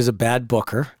said he was a bad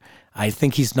booker. I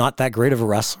think he's not that great of a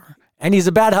wrestler. And he's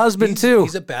a bad husband, too.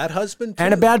 He's a bad husband, too.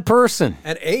 And a bad person.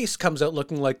 And Ace comes out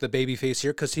looking like the baby face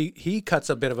here because he cuts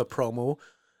a bit of a promo.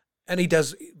 And he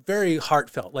does very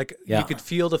heartfelt. Like, you could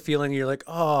feel the feeling. You're like,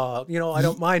 oh, I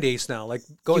don't mind Ace now. Like,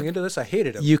 going into this, I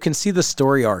hated him. You can see the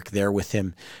story arc there with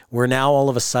him, where now all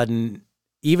of a sudden,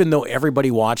 even though everybody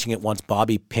watching it wants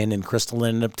Bobby Pin and Crystal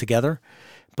end up together,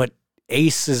 but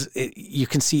you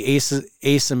can see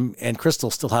Ace and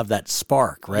Crystal still have that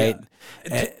spark, right?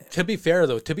 Yeah. To be fair,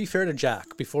 though, to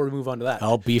Jack, before we move on to that.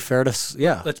 I'll be fair to,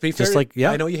 Let's be fair. Just like,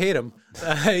 I know you hate him.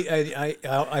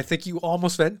 I think you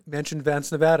almost mentioned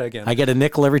Vance Nevada again. I get a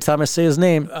nickel every time I say his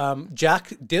name.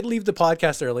 Jack did leave the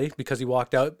podcast early because he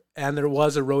walked out, and there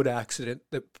was a road accident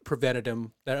that prevented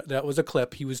him. That was a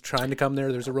clip. He was trying to come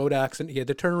there. There's a road accident. He had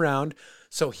to turn around,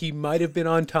 so he might have been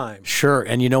on time. Sure,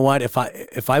 and you know what?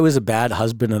 If I was a bad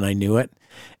husband and I knew it,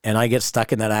 and I get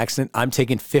stuck in that accident, I'm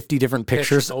taking 50 different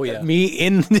pictures. Oh, yeah. Me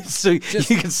in, so you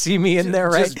can see me in there,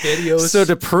 right? Just videos. So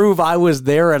to prove I was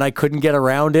there and I couldn't get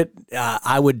around it,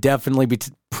 I would definitely be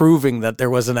proving that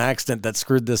there was an accident that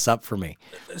screwed this up for me.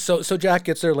 So Jack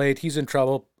gets there late. He's in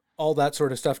trouble. All that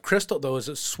sort of stuff. Crystal, though,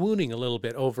 is swooning a little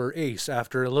bit over Ace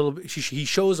after a little bit. He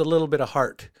shows a little bit of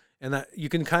heart, and that you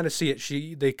can kind of see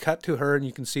it. They cut to her, and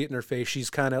you can see it in her face.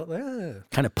 She's kind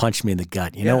of punched me in the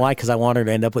gut. You know why? Because I want her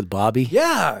to end up with Bobby.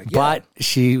 Yeah. But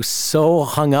she's so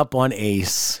hung up on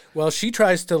Ace. Well, she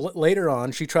tries to later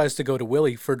on. She tries to go to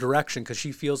Willie for direction because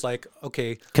she feels like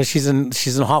because she's in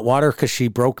hot water because she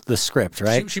broke the script,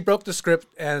 right? She broke the script,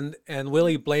 and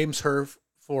Willie blames her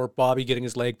for Bobby getting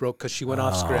his leg broke because she went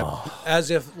off script, as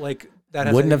if like that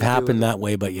has wouldn't have happened that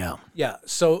way, but yeah. Yeah,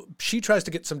 so she tries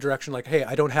to get some direction like, hey,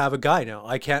 I don't have a guy now.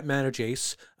 I can't manage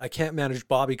Ace. I can't manage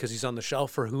Bobby because he's on the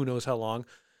shelf for who knows how long.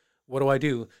 What do I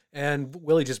do? And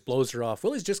Willie just blows her off.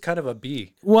 Willie's just kind of a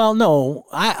B. Well, no,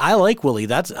 I like Willie.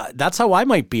 That's how I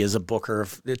might be as a booker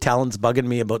if the talent's bugging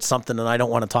me about something and I don't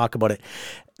want to talk about it.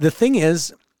 The thing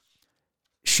is,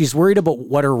 she's worried about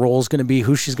what her role is going to be,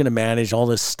 who she's going to manage, all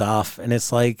this stuff. And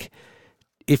it's like,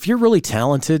 if you're really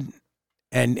talented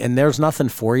and there's nothing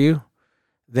for you,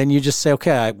 then you just say,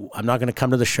 okay, I'm not going to come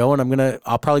to the show and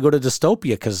I'll probably go to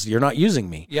Dystopia because you're not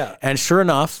using me. Yeah. And sure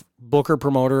enough, booker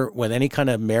promoter with any kind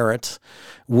of merit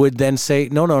would then say,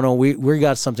 no, we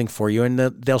got something for you. And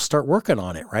they'll start working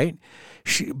on it. Right.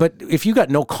 But if you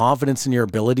got no confidence in your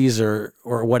abilities or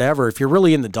whatever, if you're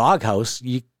really in the doghouse,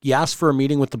 you ask for a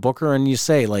meeting with the booker and you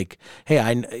say like, hey,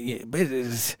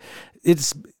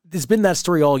 it's been that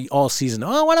story all season.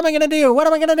 Oh, what am I going to do? What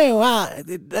am I going to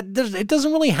do? It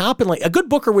doesn't really happen. Like a good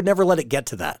booker would never let it get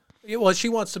to that. Yeah, well, she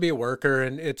wants to be a worker,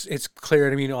 and it's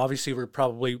clear. I mean, obviously, we're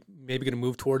probably maybe going to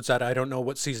move towards that. I don't know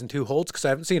what season 2 holds because I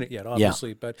haven't seen it yet, obviously.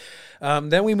 Yeah. But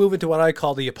then we move into what I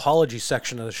call the apology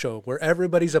section of the show, where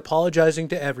everybody's apologizing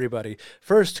to everybody.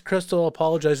 First, Crystal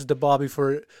apologizes to Bobby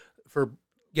for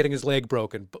getting his leg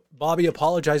broken. Bobby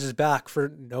apologizes back for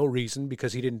no reason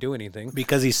because he didn't do anything.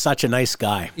 Because he's such a nice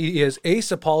guy. He is.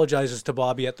 Ace apologizes to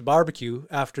Bobby at the barbecue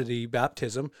after the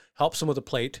baptism, helps him with a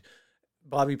plate.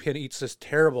 Bobby Pin eats this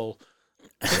terrible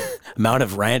amount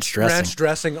of ranch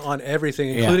dressing on everything,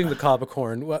 including the cob of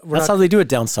corn. That's how they do it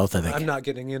down south, I think. I'm not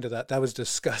getting into that. That was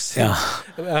disgusting.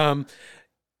 Yeah.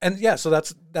 So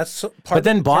that's part. But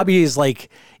then Bobby is like,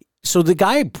 so the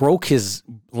guy broke his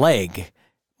leg.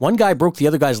 One guy broke the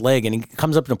other guy's leg, and he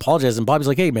comes up and apologizes, and Bobby's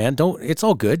like, "Hey, man, it's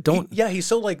all good. Don't." He's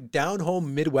so like down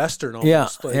home Midwestern almost. Yeah,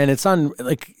 like, and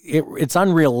it's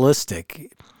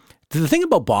unrealistic. The thing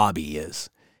about Bobby is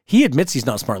he admits he's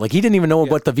not smart. Like he didn't even know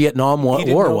what the Vietnam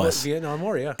War was. Vietnam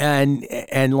War, yeah.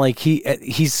 And like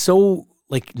he's so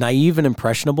like naive and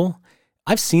impressionable.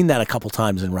 I've seen that a couple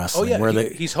times in wrestling. Oh yeah,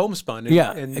 he's homespun.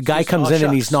 And a guy comes in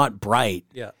and he's not bright.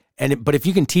 Yeah, but if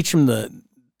you can teach him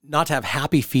not to have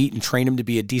happy feet and train him to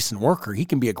be a decent worker, he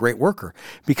can be a great worker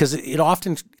because it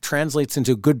often translates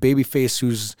into a good babyface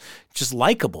who's just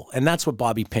likable. And that's what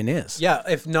Bobby Pin is. Yeah.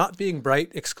 If not being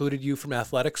bright excluded you from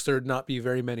athletics, there'd not be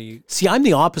very many. See, I'm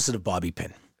the opposite of Bobby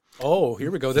Pin. Oh, here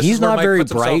we go. He's not Mike very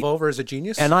puts bright. Himself over as a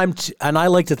genius. And I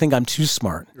like to think I'm too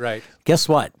smart. Right. Guess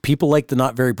what? People like the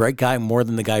not very bright guy more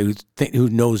than the guy who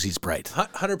knows he's bright.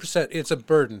 100%. It's a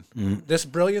burden. This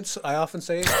brilliance, I often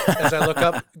say, as I look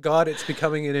up, God, it's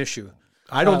becoming an issue.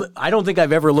 I don't think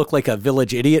I've ever looked like a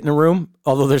village idiot in a room,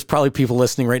 although there's probably people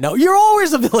listening right now. You're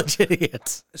always a village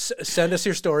idiot. Send us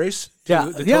your stories.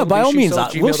 Yeah, by all means,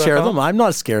 we'll share them. I'm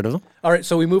not scared of them. All right,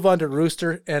 so we move on to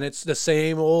Rooster, and it's the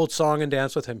same old song and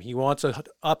dance with him. He wants an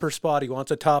upper spot. He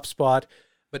wants a top spot,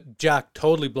 but Jack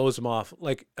totally blows him off.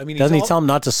 Like, I mean, doesn't he tell him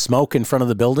not to smoke in front of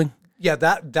the building? Yeah,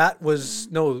 that was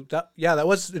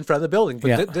in front of the building.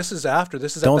 But this is after.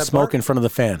 This is don't smoke in front of the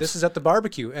fans. This is at the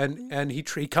barbecue, and he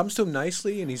comes to him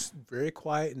nicely, and he's very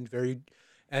quiet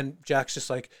and Jack's just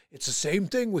like, it's the same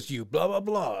thing with you, blah blah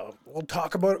blah. We'll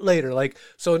talk about it later. Like,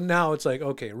 so now it's like,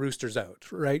 okay, Rooster's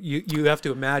out, right? You have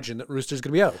to imagine that Rooster's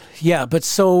gonna be out. Yeah, but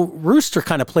so Rooster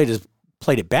kind of played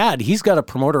it bad. He's got a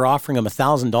promoter offering him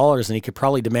 $1,000 and he could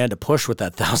probably demand a push with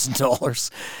that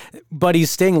 $1,000, but he's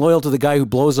staying loyal to the guy who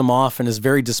blows him off and is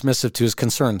very dismissive to his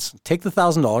concerns. Take the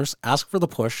 $1,000, ask for the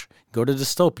push, go to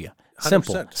Dystopia.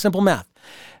 100%. Simple math.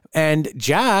 And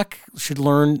Jack should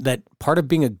learn that part of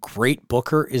being a great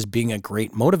booker is being a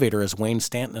great motivator, as Wayne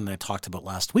Stanton and I talked about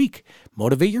last week.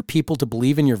 Motivate your people to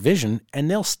believe in your vision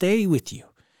and they'll stay with you.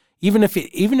 Even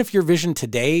if your vision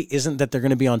today isn't that they're going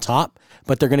to be on top,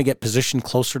 but they're going to get positioned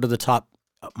closer to the top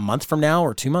a month from now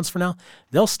or 2 months from now,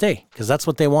 they'll stay because that's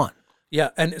what they want.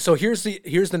 Yeah, and so here's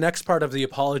the next part of the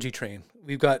apology train.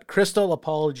 We've got Crystal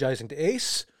apologizing to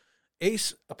Ace,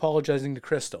 Ace apologizing to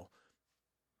Crystal.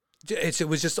 It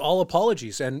was just all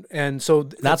apologies, and so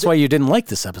That's why you didn't like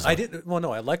this episode. I didn't. Well,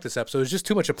 no, I like this episode. It was just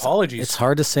too much apologies. It's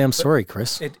hard to say I'm sorry,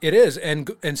 Chris. It is, and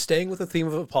staying with the theme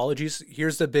of apologies.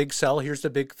 Here's the big sell. Here's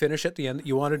the big finish at the end that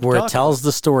you wanted to Where talk it tells about.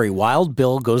 the story. Wild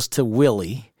Bill goes to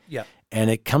Willie, Yeah, and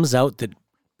it comes out that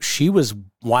she was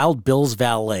Wild Bill's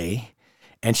valet,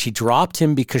 and she dropped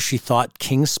him because she thought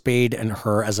King Spade and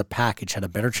her as a package had a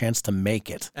better chance to make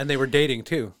it. and they were dating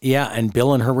too. Yeah, and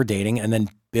Bill and her were dating, and then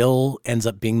Bill ends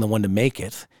up being the one to make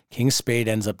it. King Spade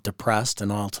ends up depressed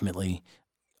and ultimately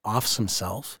offs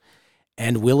himself.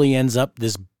 And Willie ends up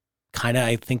this kind of,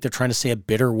 I think they're trying to say, a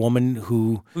bitter woman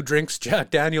who drinks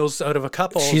Jack Daniels out of a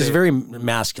cup all she's day. very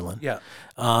masculine. Yeah,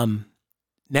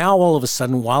 Now all of a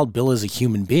sudden, Wild Bill is a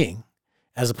human being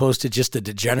as opposed to just a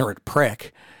degenerate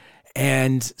prick.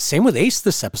 And same with Ace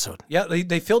this episode. yeah.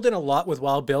 They filled in a lot with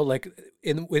Wild Bill. Like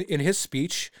in his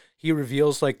speech, he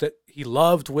reveals like that he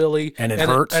loved Willie, And it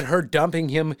hurt. and her dumping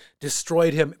him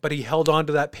destroyed him, but he held on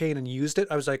to that pain and used it.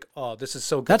 I was like, oh, this is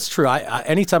so good. That's true.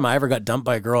 Anytime I ever got dumped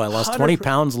by a girl, I lost 20 100%.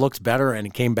 pounds, looked better, and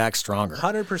it came back stronger.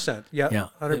 100%. Yeah, Yeah.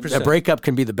 100%. A breakup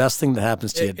can be the best thing that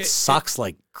happens to you. It It- sucks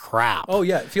like crap. Oh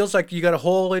yeah, it feels like you got a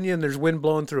hole in you and there's wind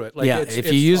blowing through it. Like yeah, it's, if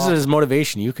it's you use awesome. it as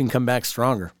motivation, you can come back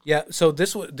stronger. Yeah, so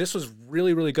this was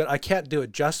really, really good. I can't do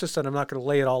it justice, and I'm not going to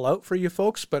lay it all out for you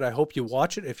folks, but I hope you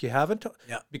watch it if you haven't.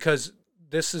 Yeah. Because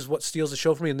this is what steals the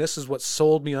show for me, and this is what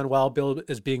sold me on Wild Bill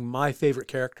as being my favorite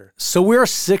character. So we're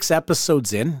 6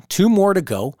 episodes in, 2 more to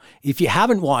go. If you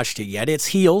haven't watched it yet, it's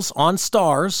Heels on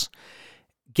Stars.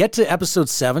 Get to episode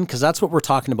 7 because that's what we're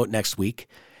talking about next week.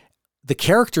 The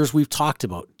characters we've talked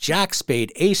about: Jack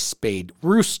Spade, Ace Spade,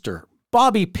 Rooster,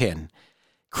 Bobby Pin,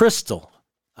 Crystal,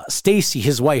 Stacy,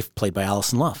 his wife, played by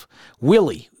Allison Love,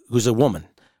 Willie, who's a woman,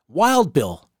 Wild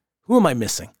Bill. Who am I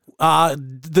missing?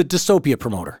 The Dystopia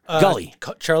promoter, Gully.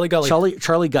 Charlie Gully.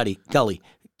 Charlie Gully,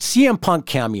 CM Punk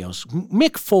cameos,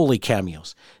 Mick Foley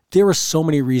cameos. There are so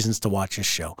many reasons to watch this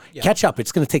show. Catch up.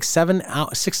 It's going to take 7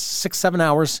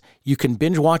 hours. You can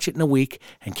binge watch it in a week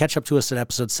and catch up to us at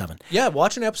episode 7. Yeah,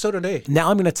 watch an episode a day. Now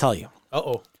I'm going to tell you,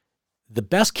 Uh-oh. the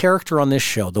best character on this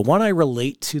show, the one I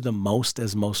relate to the most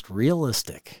as most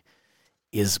realistic,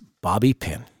 is Bobby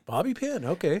Pin. Bobby Pin,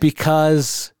 okay.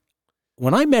 Because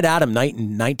when I met Adam Knight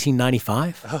in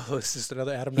 1995, Oh, it's just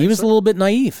another Adam he Knight was a story? little bit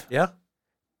naive. Yeah.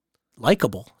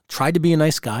 Likable, tried to be a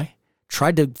nice guy,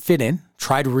 tried to fit in,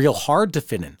 tried real hard to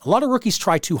fit in. A lot of rookies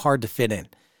try too hard to fit in.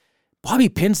 Bobby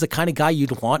Pin's the kind of guy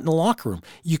you'd want in the locker room.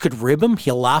 You could rib him,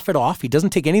 he'll laugh it off. He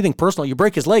doesn't take anything personal. You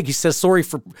break his leg, he says sorry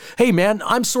for, hey man,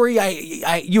 I'm sorry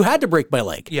you had to break my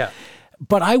leg. Yeah.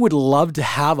 But I would love to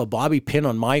have a Bobby Pin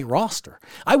on my roster.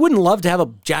 I wouldn't love to have a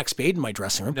Jack Spade in my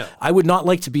dressing room. No. I would not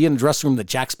like to be in a dressing room that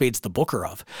Jack Spade's the booker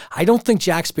of. I don't think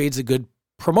Jack Spade's a good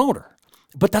promoter.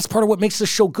 But that's part of what makes this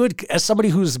show good. As somebody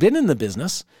who's been in the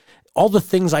business, all the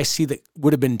things I see that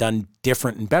would have been done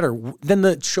different and better, then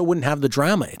the show wouldn't have the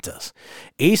drama it does.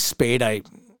 Ace Spade, I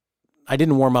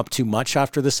didn't warm up too much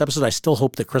after this episode. I still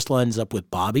hope that Crystal ends up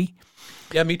with Bobby.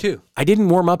 Yeah, me too. I didn't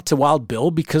warm up to Wild Bill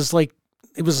because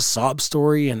it was a sob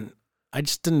story and I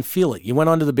just didn't feel it. You went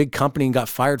on to the big company and got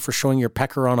fired for showing your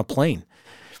pecker on a plane.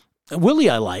 Willie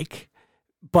I like,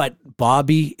 but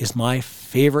Bobby is my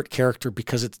favorite character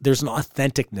because there's an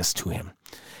authenticness to him.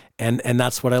 And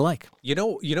that's what I like. You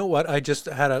know what? I just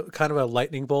had a kind of a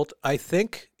lightning bolt. I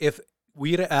think if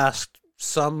we'd have asked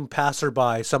some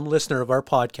passerby, some listener of our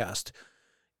podcast,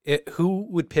 who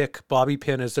would pick Bobby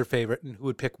Pin as their favorite and who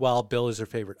would pick Wild Bill as their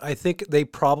favorite, I think they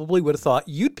probably would have thought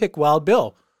you'd pick Wild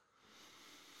Bill.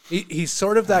 He's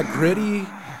sort of that gritty.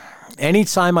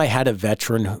 Anytime I had a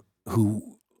veteran who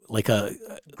like a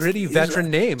gritty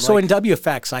veteran name. So like, in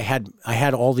WFX, I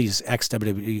had all these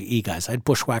ex-WWE guys. I had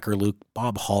Bushwhacker Luke,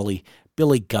 Bob Hawley,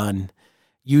 Billy Gunn,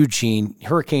 Eugene,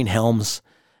 Hurricane Helms,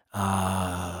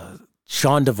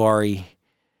 Sean Davari,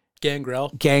 Gangrel.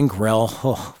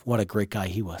 Oh, what a great guy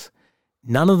he was.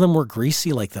 None of them were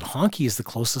greasy like that. Honky is the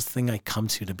closest thing I come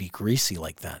to be greasy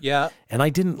like that. Yeah. And I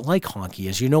didn't like Honky,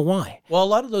 as you know why. Well, a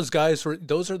lot of those guys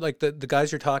those are like the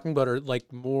guys you're talking about are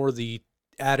like more the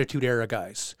Attitude Era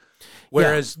guys.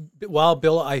 Whereas Wild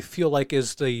Bill, I feel like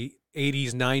is the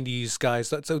 80s, 90s guys.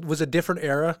 So it was a different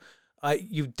era.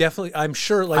 I'm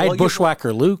sure. Like I had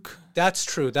Bushwhacker Luke. That's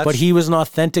true. But he was an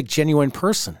authentic, genuine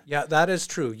person. Yeah, that is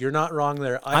true. You're not wrong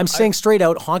there. I'm saying straight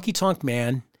out, Honky Tonk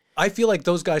Man. I feel like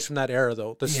those guys from that era,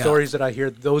 though, the stories that I hear,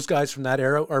 those guys from that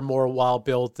era are more Wild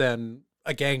Bill than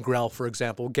a Gangrel, for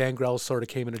example. Gangrel sort of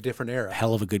came in a different era.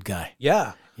 Hell of a good guy.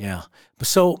 Yeah. Yeah.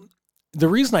 So the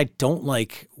reason I don't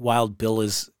like Wild Bill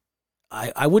is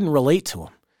I wouldn't relate to him.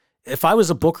 If I was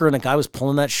a booker and a guy was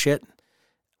pulling that shit,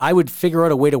 I would figure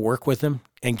out a way to work with him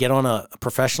and get on a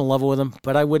professional level with him,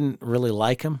 but I wouldn't really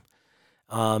like him.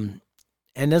 And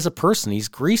as a person, he's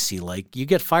greasy. Like, you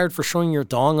get fired for showing your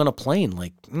dong on a plane.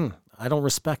 Like, I don't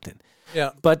respect it.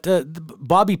 Yeah. But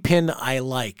Bobby Pinn, I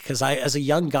like, because as a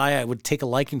young guy, I would take a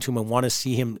liking to him and want to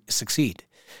see him succeed.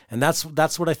 And that's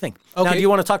what I think. Okay. Now, do you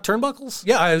want to talk turnbuckles?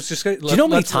 Yeah, I was just going to... Do you know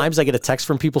how many times I get a text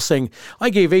from people saying, I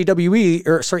gave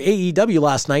AEW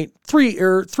last night three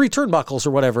turnbuckles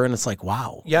or whatever, and it's like,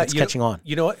 wow, it's catching on.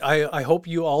 You know what? I hope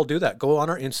you all do that. Go on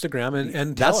our Instagram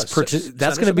and tell us.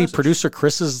 That's going to be producer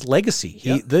Chris's legacy,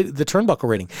 the turnbuckle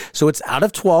rating. So it's out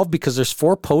of 12 because there's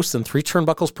 4 posts and 3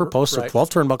 turnbuckles per post, so 12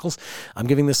 turnbuckles. I'm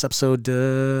giving this episode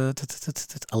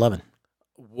 11.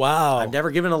 Wow. I've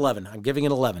never given 11. I'm giving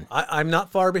it 11. I'm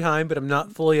not far behind, but I'm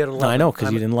not fully at 11. No, I know,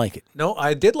 because you didn't like it. No,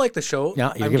 I did like the show.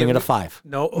 Yeah, you're giving it a 5.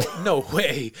 No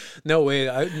way. No way.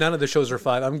 None of the shows are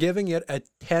 5. I'm giving it a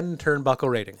 10 turnbuckle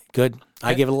rating. Good.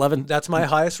 I give it 11. That's my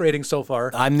highest rating so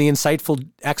far. I'm the insightful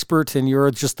expert, and you're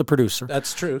just the producer.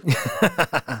 That's true.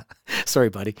 Sorry,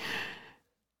 buddy.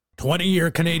 20-year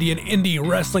Canadian indie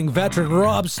wrestling veteran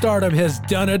Rob Stardom has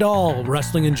done it all,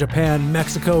 wrestling in Japan,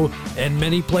 Mexico, and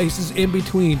many places in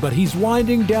between, but he's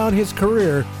winding down his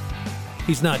career.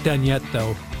 He's not done yet,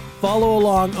 though. Follow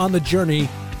along on the journey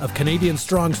of Canadian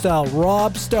strong style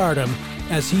Rob Stardom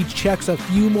as he checks a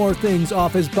few more things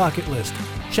off his bucket list.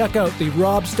 Check out the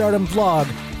Rob Stardom vlog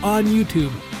on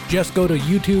YouTube. Just go to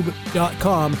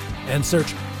youtube.com and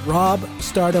search Rob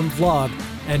Stardom Vlog.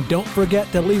 And don't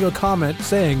forget to leave a comment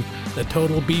saying the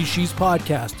Total BeezSheez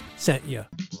podcast sent you.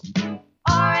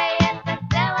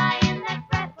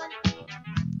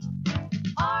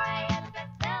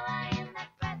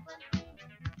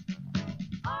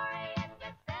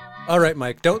 All right,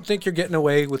 Mike, don't think you're getting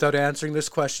away without answering this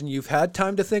question. You've had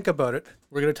time to think about it.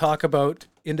 We're going to talk about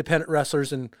independent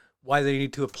wrestlers and why they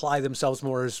need to apply themselves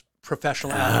more as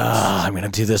professional athletes. I'm going to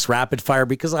do this rapid fire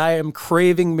because I am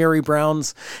craving Mary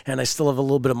Brown's, and I still have a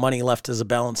little bit of money left as a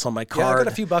balance on my card. Yeah, I got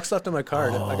a few bucks left on my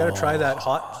card. I got to try that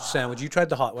hot sandwich. You tried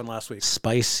the hot one last week.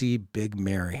 Spicy Big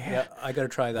Mary. Yeah, I got to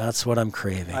try that. That's what I'm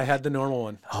craving. I had the normal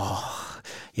one. Oh,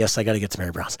 yes, I got to get to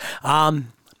Mary Brown's.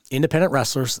 Independent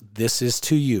wrestlers, this is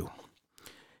to you.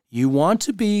 You want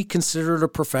to be considered a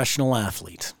professional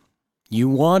athlete. You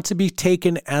want to be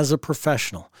taken as a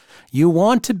professional. You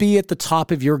want to be at the top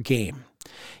of your game.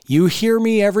 You hear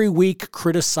me every week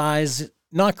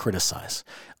not criticize,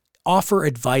 offer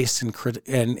advice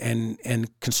and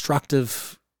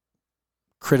constructive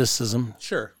criticism.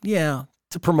 Sure. Yeah,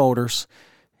 to promoters.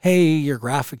 Hey, your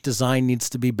graphic design needs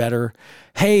to be better.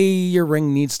 Hey, your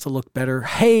ring needs to look better.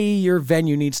 Hey, your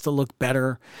venue needs to look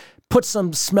better. Put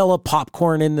some smell of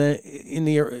popcorn in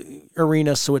the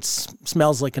arena so it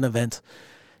smells like an event.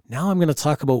 Now I'm going to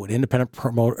talk about what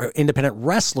independent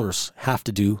wrestlers have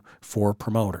to do for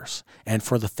promoters and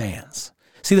for the fans.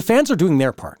 See, the fans are doing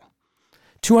their part.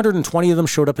 220 of them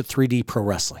showed up at 3D Pro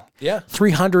Wrestling. Yeah.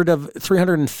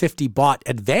 350 bought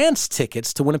advance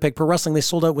tickets to Winnipeg Pro Wrestling. They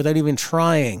sold out without even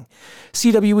trying.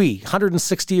 CWE,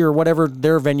 160 or whatever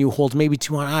their venue holds, maybe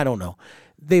 200, I don't know.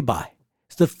 They buy.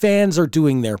 The fans are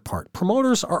doing their part.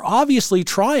 Promoters are obviously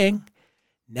trying.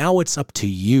 Now it's up to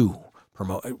you,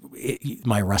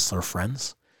 my wrestler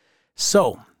friends.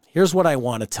 So here's what I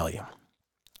want to tell you.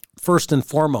 First and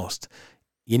foremost,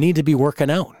 you need to be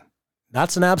working out.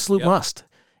 That's an absolute must.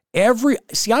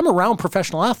 I'm around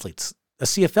professional athletes, a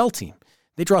CFL team.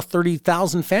 They draw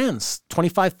 30,000 fans,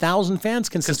 25,000 fans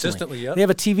consistently. Yep. They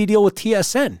have a TV deal with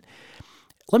TSN.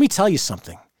 Let me tell you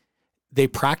something. They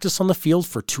practice on the field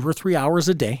for 2 or 3 hours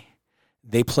a day.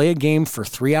 They play a game for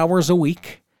 3 hours a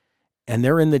week, and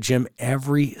they're in the gym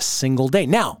every single day.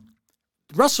 Now,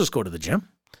 wrestlers go to the gym.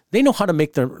 They know how to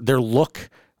make their look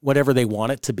whatever they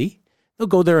want it to be. They'll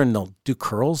go there and they'll do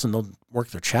curls and they'll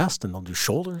work their chest and they'll do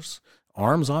shoulders,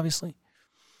 arms, obviously.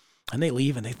 And they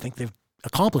leave and they think they've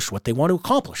accomplished what they want to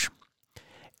accomplish.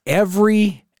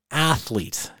 Every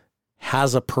athlete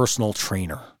has a personal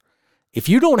trainer. If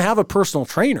you don't have a personal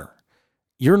trainer,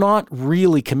 you're not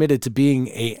really committed to being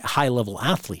a high-level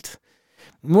athlete.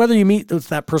 Whether you meet with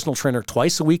that personal trainer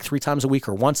twice a week, 3 times a week,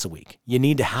 or once a week, you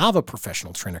need to have a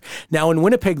professional trainer. Now, in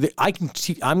Winnipeg, I'm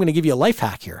going to give you a life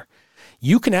hack here.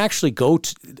 You can actually go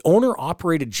to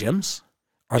owner-operated gyms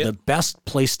are the best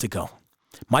place to go.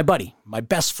 My buddy, my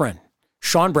best friend,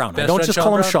 Sean Brown. I don't just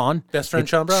call him Sean. Best friend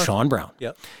Sean Brown? Sean Brown.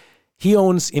 Yep. He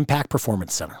owns Impact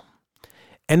Performance Center.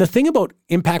 And the thing about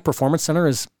Impact Performance Center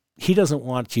is he doesn't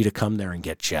want you to come there and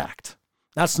get jacked.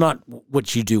 That's not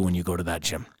what you do when you go to that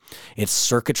gym. It's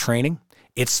circuit training.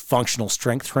 It's functional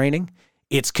strength training.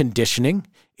 It's conditioning.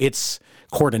 It's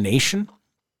coordination.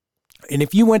 And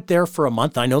if you went there for a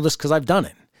month, I know this because I've done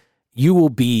it. you will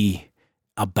be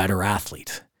a better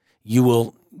athlete.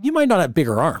 You might not have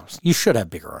bigger arms. You should have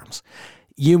bigger arms.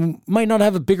 You might not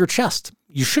have a bigger chest.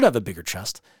 You should have a bigger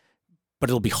chest, but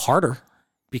it'll be harder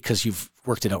because you've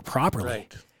worked it out properly.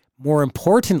 Right. More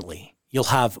importantly, you'll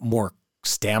have more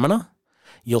stamina.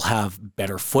 You'll have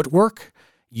better footwork.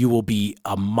 You will be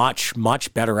a much,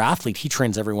 much better athlete. He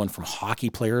trains everyone from hockey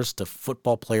players to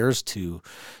football players to,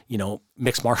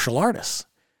 mixed martial artists.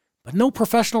 But no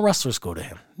professional wrestlers go to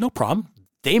him. No problem.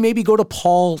 They maybe go to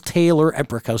Paul Taylor at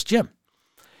Brickhouse Gym.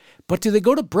 But do they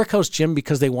go to Brickhouse Gym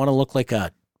because they want to look like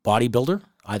a bodybuilder,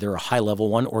 either a high-level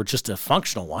one or just a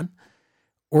functional one?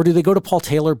 Or do they go to Paul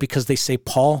Taylor because they say,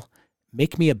 Paul,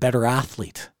 make me a better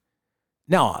athlete?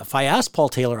 Now, if I ask Paul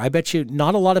Taylor, I bet you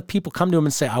not a lot of people come to him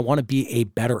and say, I want to be a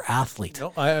better athlete.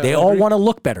 No, they all want to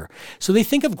look better. So they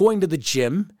think of going to the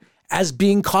gym as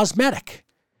being cosmetic.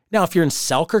 Now, if you're in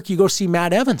Selkirk, you go see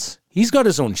Matt Evans. He's got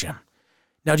his own gym.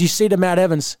 Now, do you say to Matt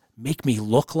Evans, make me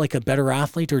look like a better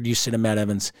athlete? Or do you say to Matt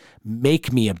Evans,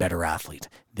 make me a better athlete?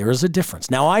 There is a difference.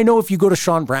 Now, I know if you go to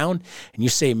Sean Brown and you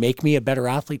say, make me a better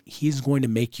athlete, he's going to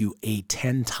make you a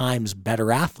 10 times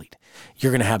better athlete.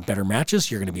 You're going to have better matches.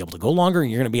 You're going to be able to go longer,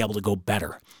 and you're going to be able to go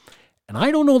better. And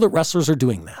I don't know that wrestlers are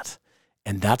doing that.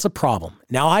 And that's a problem.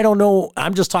 Now, I don't know.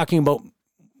 I'm just talking about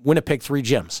Winnipeg 3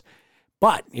 gyms.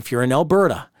 But if you're in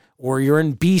Alberta, or you're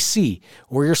in BC,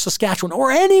 or you're Saskatchewan, or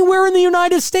anywhere in the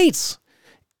United States,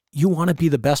 you want to be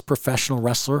the best professional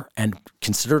wrestler and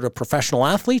considered a professional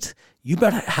athlete, you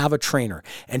better have a trainer.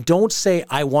 And don't say,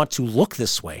 I want to look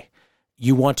this way.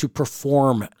 You want to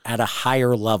perform at a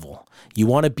higher level. You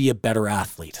want to be a better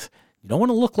athlete. You don't want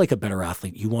to look like a better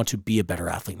athlete. You want to be a better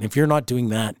athlete. And if you're not doing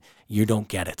that, you don't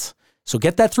get it. So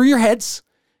get that through your heads.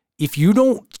 If you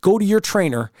don't go to your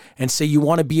trainer and say you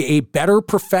want to be a better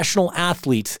professional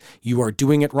athlete, you are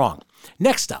doing it wrong.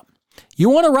 Next up,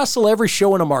 you want to wrestle every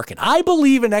show in a market. I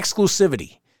believe in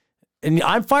exclusivity. And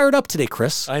I'm fired up today,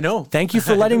 Chris. I know. Thank you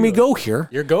for letting me go here.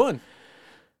 You're going.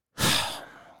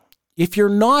 If you're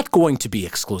not going to be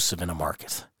exclusive in a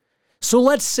market, so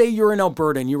let's say you're in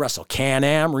Alberta and you wrestle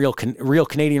Can-Am, Real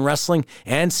Canadian Wrestling,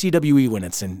 and CWE when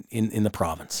it's in the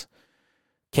province.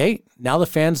 Okay, now the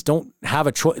fans don't have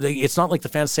a choice. It's not like the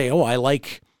fans say, oh, I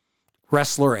like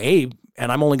Wrestler A, and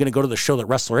I'm only going to go to the show that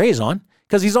Wrestler A is on,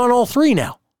 because he's on all 3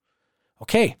 now.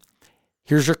 Okay,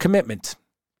 here's your commitment.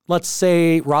 Let's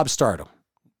say Rob Stardom.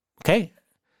 Okay,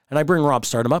 and I bring Rob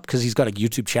Stardom up because he's got a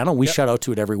YouTube channel. We shout out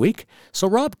to it every week. So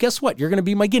Rob, guess what? You're going to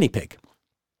be my guinea pig.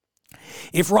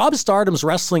 If Rob Stardom's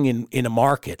wrestling in a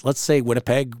market, let's say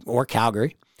Winnipeg or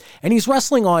Calgary, and he's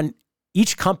wrestling on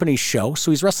each company's show,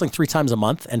 so he's wrestling 3 times a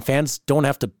month, and fans don't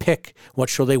have to pick what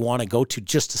show they want to go to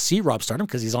just to see Rob Stardom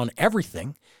because he's on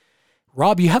everything.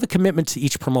 Rob, you have a commitment to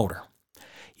each promoter.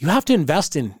 You have to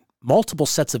invest in multiple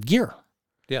sets of gear.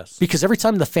 Yes. Because every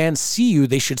time the fans see you,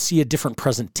 they should see a different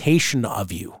presentation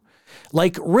of you.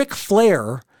 Like Ric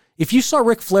Flair, if you saw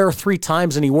Ric Flair 3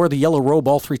 times and he wore the yellow robe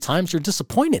all 3 times, you're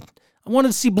disappointed. I wanted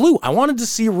to see blue. I wanted to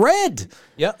see red.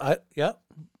 Yeah.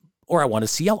 Or I want to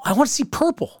see yellow. I want to see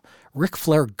purple. Ric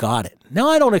Flair got it. Now,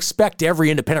 I don't expect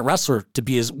every independent wrestler to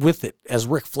be as with it as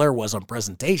Ric Flair was on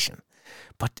presentation,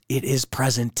 but it is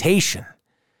presentation.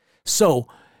 So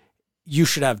you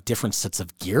should have different sets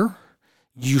of gear.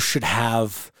 You should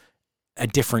have a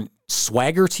different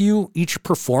swagger to you each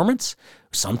performance.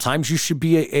 Sometimes you should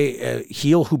be a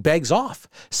heel who begs off.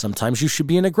 Sometimes you should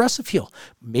be an aggressive heel.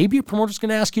 Maybe a promoter's going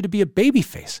to ask you to be a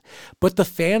babyface. But the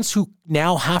fans who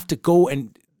now have to go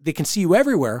and they can see you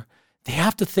everywhere, they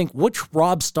have to think, which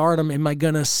Rob Stardom am I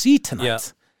going to see tonight? Yeah.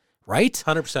 Right?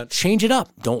 100%. Change it up.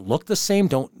 Don't look the same.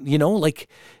 Don't,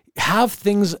 have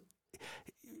things.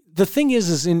 The thing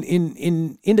is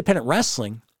in independent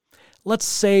wrestling, let's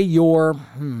say you're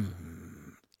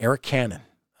Eric Cannon,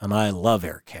 and I love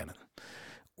Eric Cannon,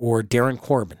 or Darren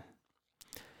Corbin.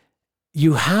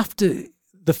 The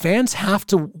fans have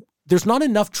to, there's not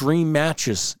enough dream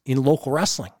matches in local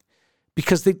wrestling.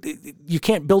 Because you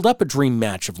can't build up a dream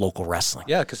match of local wrestling.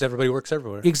 Yeah, because everybody works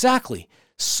everywhere. Exactly.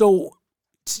 So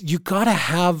you got to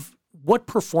have, what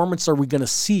performance are we going to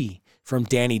see from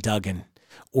Danny Duggan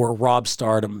or Rob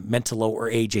Stardom, Mentolo, or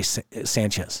AJ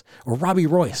Sanchez or Robbie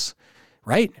Royce,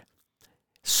 right?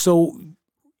 So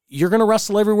you're going to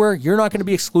wrestle everywhere. You're not going to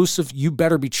be exclusive. You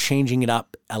better be changing it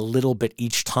up a little bit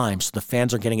each time so the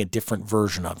fans are getting a different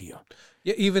version of you.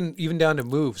 Yeah, even down to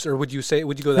moves, or would you go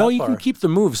that far? No, you can keep the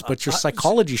moves, but your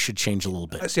psychology should change a little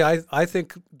bit. See, I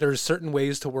think there's certain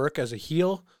ways to work as a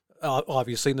heel,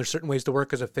 obviously, and there's certain ways to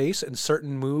work as a face, and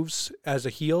certain moves as a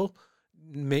heel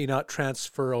may not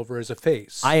transfer over as a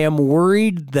face. I am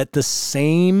worried that the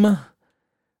same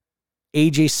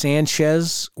AJ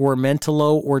Sanchez or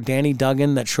Mentolo or Danny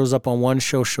Duggan that shows up on one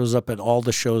show, shows up at all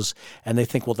the shows, and they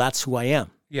think, well, that's who I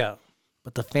am. Yeah.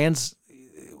 But the fans,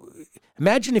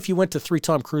 imagine if you went to 3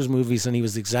 Tom Cruise movies and he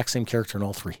was the exact same character in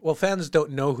all 3. Well, fans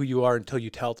don't know who you are until you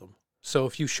tell them. So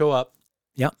if you show up,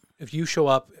 if you show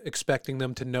up expecting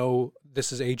them to know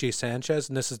this is AJ Sanchez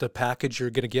and this is the package you're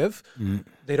going to give,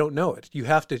 they don't know it. You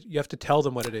have to tell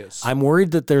them what it is. I'm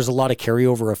worried that there's a lot of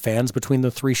carryover of fans between the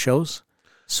 3 shows.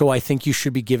 So I think you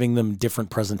should be giving them different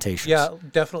presentations. Yeah,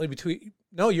 definitely between.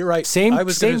 No, you're right. Same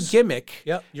gimmick.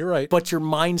 Yeah, you're right. But your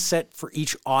mindset for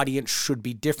each audience should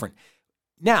be different.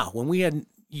 Now, when we had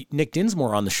Nick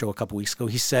Dinsmore on the show a couple weeks ago,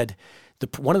 he said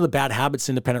one of the bad habits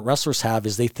independent wrestlers have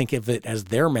is they think of it as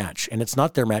their match, and it's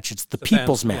not their match, it's the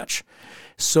people's match.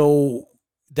 So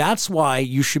that's why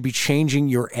you should be changing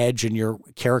your edge and your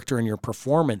character and your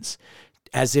performance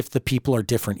as if the people are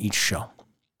different each show.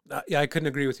 Yeah, I couldn't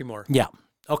agree with you more. Yeah.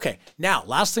 Okay. Now,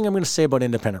 last thing I'm going to say about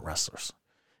independent wrestlers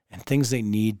and things they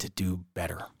need to do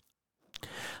better.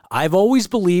 I've always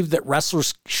believed that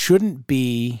wrestlers shouldn't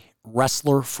be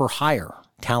wrestler for hire,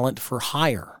 talent for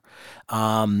hire.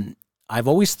 I've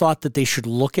always thought that they should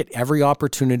look at every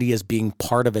opportunity as being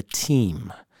part of a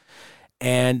team.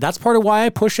 And that's part of why I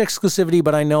push exclusivity,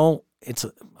 but I know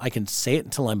I can say it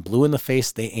until I'm blue in the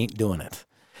face, they ain't doing it.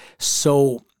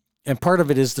 So, and part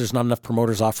of it is there's not enough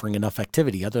promoters offering enough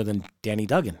activity other than Danny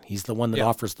Duggan. He's the one that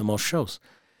offers the most shows.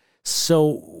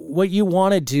 So what you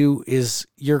want to do is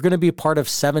you're going to be a part of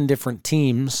 7 different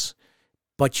teams,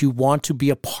 but you want to be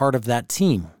a part of that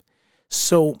team.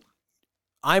 So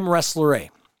I'm wrestler A.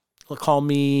 They'll call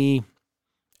me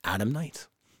Adam Knight.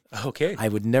 Okay. I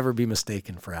would never be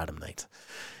mistaken for Adam Knight.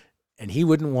 And he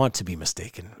wouldn't want to be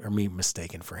mistaken or me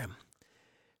mistaken for him.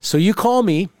 So you call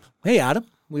me, hey, Adam,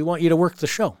 we want you to work the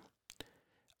show.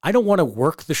 I don't want to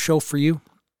work the show for you.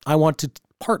 I want to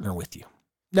partner with you.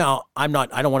 Now, I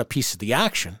don't want a piece of the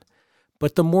action,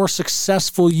 but the more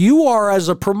successful you are as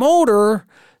a promoter,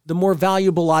 the more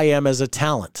valuable I am as a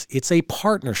talent. It's a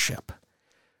partnership.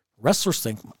 Wrestlers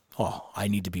think, oh, I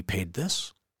need to be paid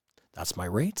this. That's my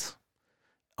rate.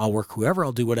 I'll work whoever,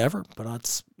 I'll do whatever,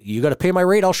 but you got to pay my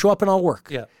rate, I'll show up and I'll work.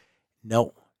 Yeah.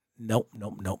 No.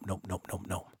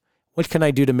 What can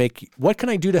I do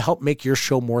to help make your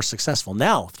show more successful?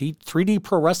 Now, 3D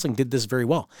Pro Wrestling did this very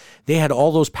well. They had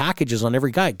all those packages on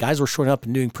every guy. Guys were showing up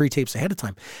and doing pre-tapes ahead of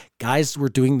time. Guys were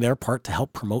doing their part to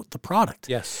help promote the product.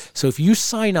 Yes. So if you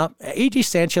sign up, AJ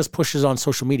Sanchez pushes on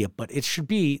social media, but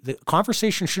the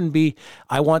conversation shouldn't be,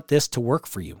 I want this to work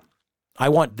for you. I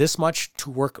want this much to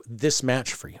work this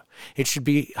match for you. It should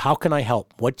be, how can I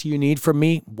help? What do you need from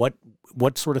me? What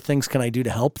sort of things can I do to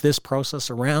help this process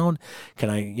around?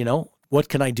 What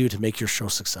can I do to make your show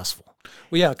successful?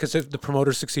 Well, yeah, because if the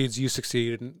promoter succeeds, you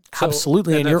succeed.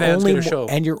 Absolutely. And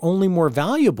you're only more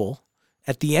valuable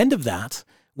at the end of that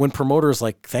when promoters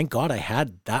like, thank God I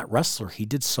had that wrestler. He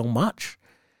did so much.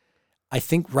 I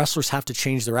think wrestlers have to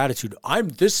change their attitude. I'm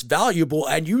this valuable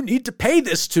and you need to pay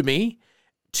this to me,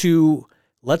 to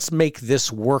let's make this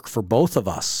work for both of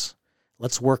us.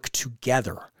 Let's work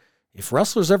together. If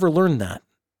wrestlers ever learned that,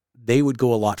 they would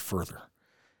go a lot further.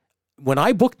 When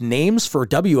I booked names for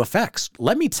WFX,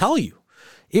 let me tell you,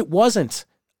 it wasn't,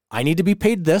 I need to be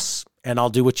paid this and I'll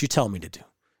do what you tell me to do.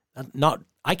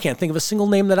 I can't think of a single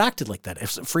name that acted like that.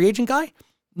 If a free agent guy?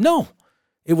 No.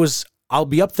 It was, I'll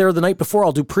be up there the night before.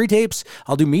 I'll do pre-tapes.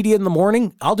 I'll do media in the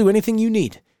morning. I'll do anything you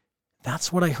need.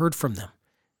 That's what I heard from them.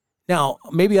 Now,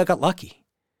 maybe I got lucky.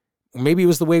 Maybe it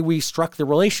was the way we struck the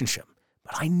relationship.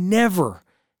 But I never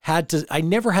had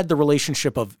the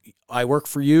relationship of, I work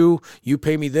for you, you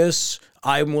pay me this,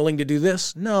 I'm willing to do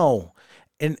this. No.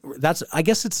 And I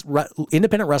guess it's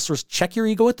independent wrestlers, check your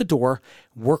ego at the door,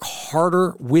 work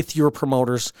harder with your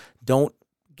promoters. Don't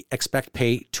expect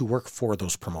pay to work for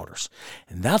those promoters.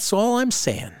 And that's all I'm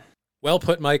saying. Well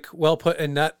put, Mike. Well put.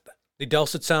 And that the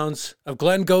dulcet sounds of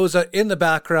Glenn Goza in the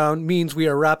background means we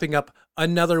are wrapping up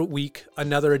another week,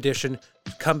 another edition.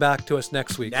 Come back to us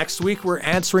next week. Next week, we're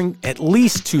answering at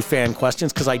least 2 fan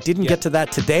questions because I didn't get to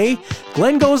that today.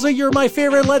 Glenn Goza, you're my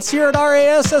favorite. Let's hear it.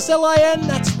 RASSLIN.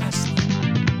 That's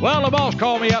wrestling. Well, the boss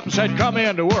called me up and said, come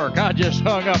in to work. I just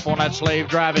hung up on that slave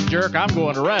driving jerk. I'm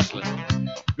going to wrestling.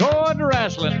 Going to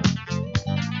wrestling.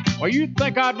 Well, you'd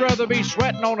think I'd rather be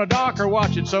sweating on a dock or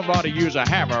watching somebody use a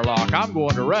hammerlock. I'm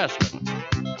going to wrestling.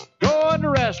 Going to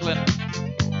wrestling.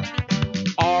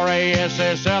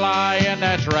 RASSLIN,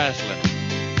 that's wrestling.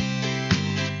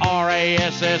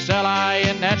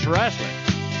 RASSLIN, that's wrestling.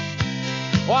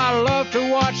 Well, I love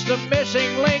to watch the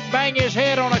missing link bang his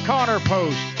head on a corner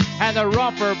post and the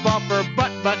romper bumper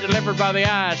butt delivered by the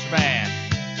Iceman.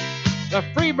 the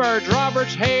Freebirds,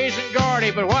 Roberts, Hayes, and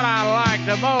Gardy. But what I like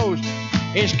the most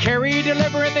is Kerry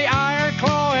delivering the Iron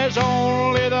Claw as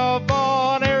only the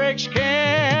Von Erichs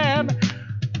can.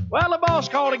 Well, the boss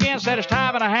called again, said it's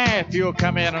time and a half. You'll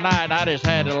come in tonight, and I just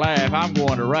had to laugh. I'm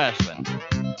going to wrestling.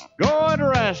 Going to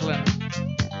wrestling.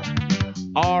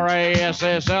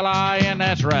 R-A-S-S-L-I-N,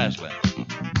 that's wrestling.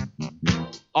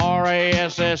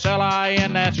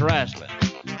 R-A-S-S-L-I-N, that's wrestling.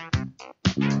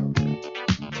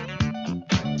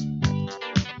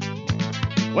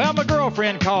 Well, my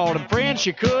girlfriend called, and friend,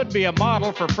 she could be a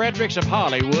model for Fredericks of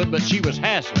Hollywood, but she was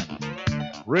hassling.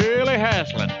 Really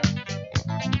hassling.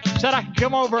 Said I could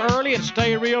come over early and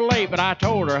stay real late, but I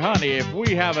told her, honey, if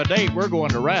we have a date, we're going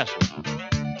to wrestling.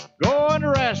 Going to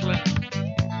wrestling.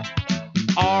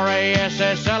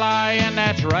 R-A-S-S-L-I-N,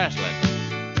 that's wrestling.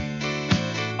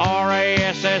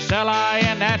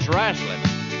 R-A-S-S-L-I-N, that's wrestling.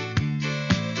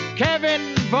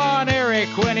 Kevin Von Erich,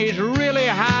 when he's really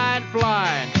high and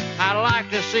flying. I like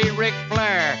to see Ric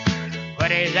Flair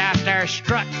when he's out there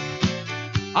strutting.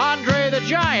 Andre the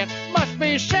Giant must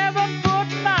be 7'9".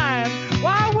 Well,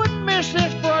 I wouldn't miss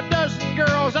this for a dozen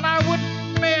girls, and I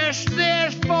wouldn't miss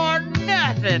this for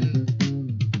nothing.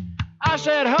 I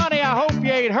said, honey, I hope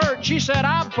you ain't hurt. She said,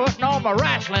 I'm putting on my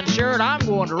wrestling shirt. I'm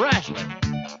going to wrestling.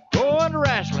 Going to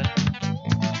wrestling.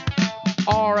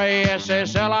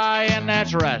 R-A-S-S-L-I-N,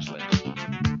 that's wrestling.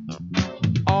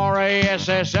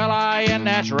 R-A-S-S-L-I-N,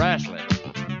 that's wrestling.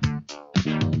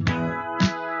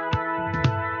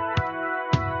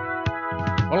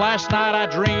 Well, last night I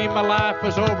dreamed my life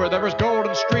was over. There was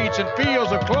golden streets and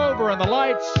fields of clover, and the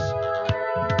lights,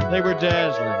 they were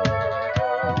dazzling.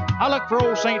 I looked for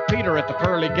old St. Peter at the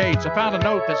pearly gates. I found a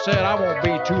note that said, I won't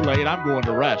be too late. I'm going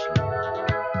to wrestling.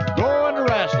 Going to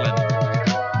wrestling.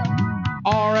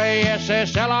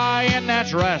 R-A-S-S-L-I-N,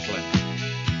 that's wrestling.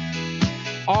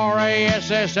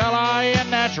 R-A-S-S-L-I-N,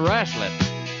 that's wrestling.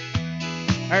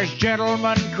 There's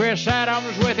Gentleman Chris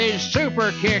Adams with his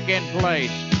super kick in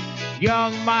place.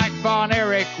 Young Mike Von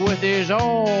Erich with his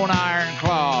own Iron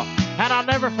Claw. And I'll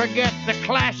never forget the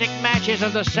classic matches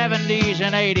of the 70s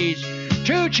and 80s.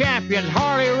 Two champions,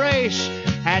 Harley Race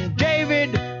and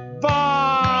David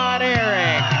Von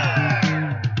Erich.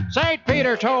 St.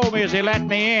 Peter told me as he let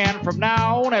me in, from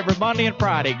now on, every Monday and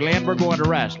Friday, Glenn, we're going to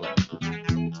wrestling.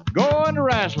 Going to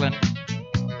wrestling.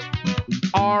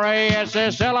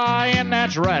 R-A-S-S-L-I-N,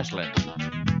 that's wrestling.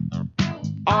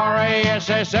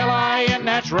 R-A-S-S-L-I-N,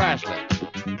 that's wrestling.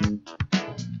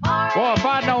 Boy, if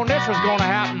I'd known this was going to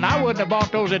happen, I wouldn't have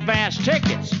bought those advance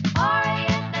tickets.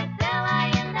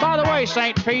 By the way,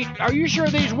 St. Pete, are you sure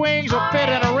these wings will fit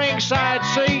in a ringside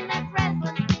seat?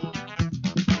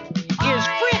 Is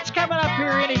Fritz coming up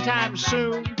here anytime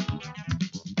soon?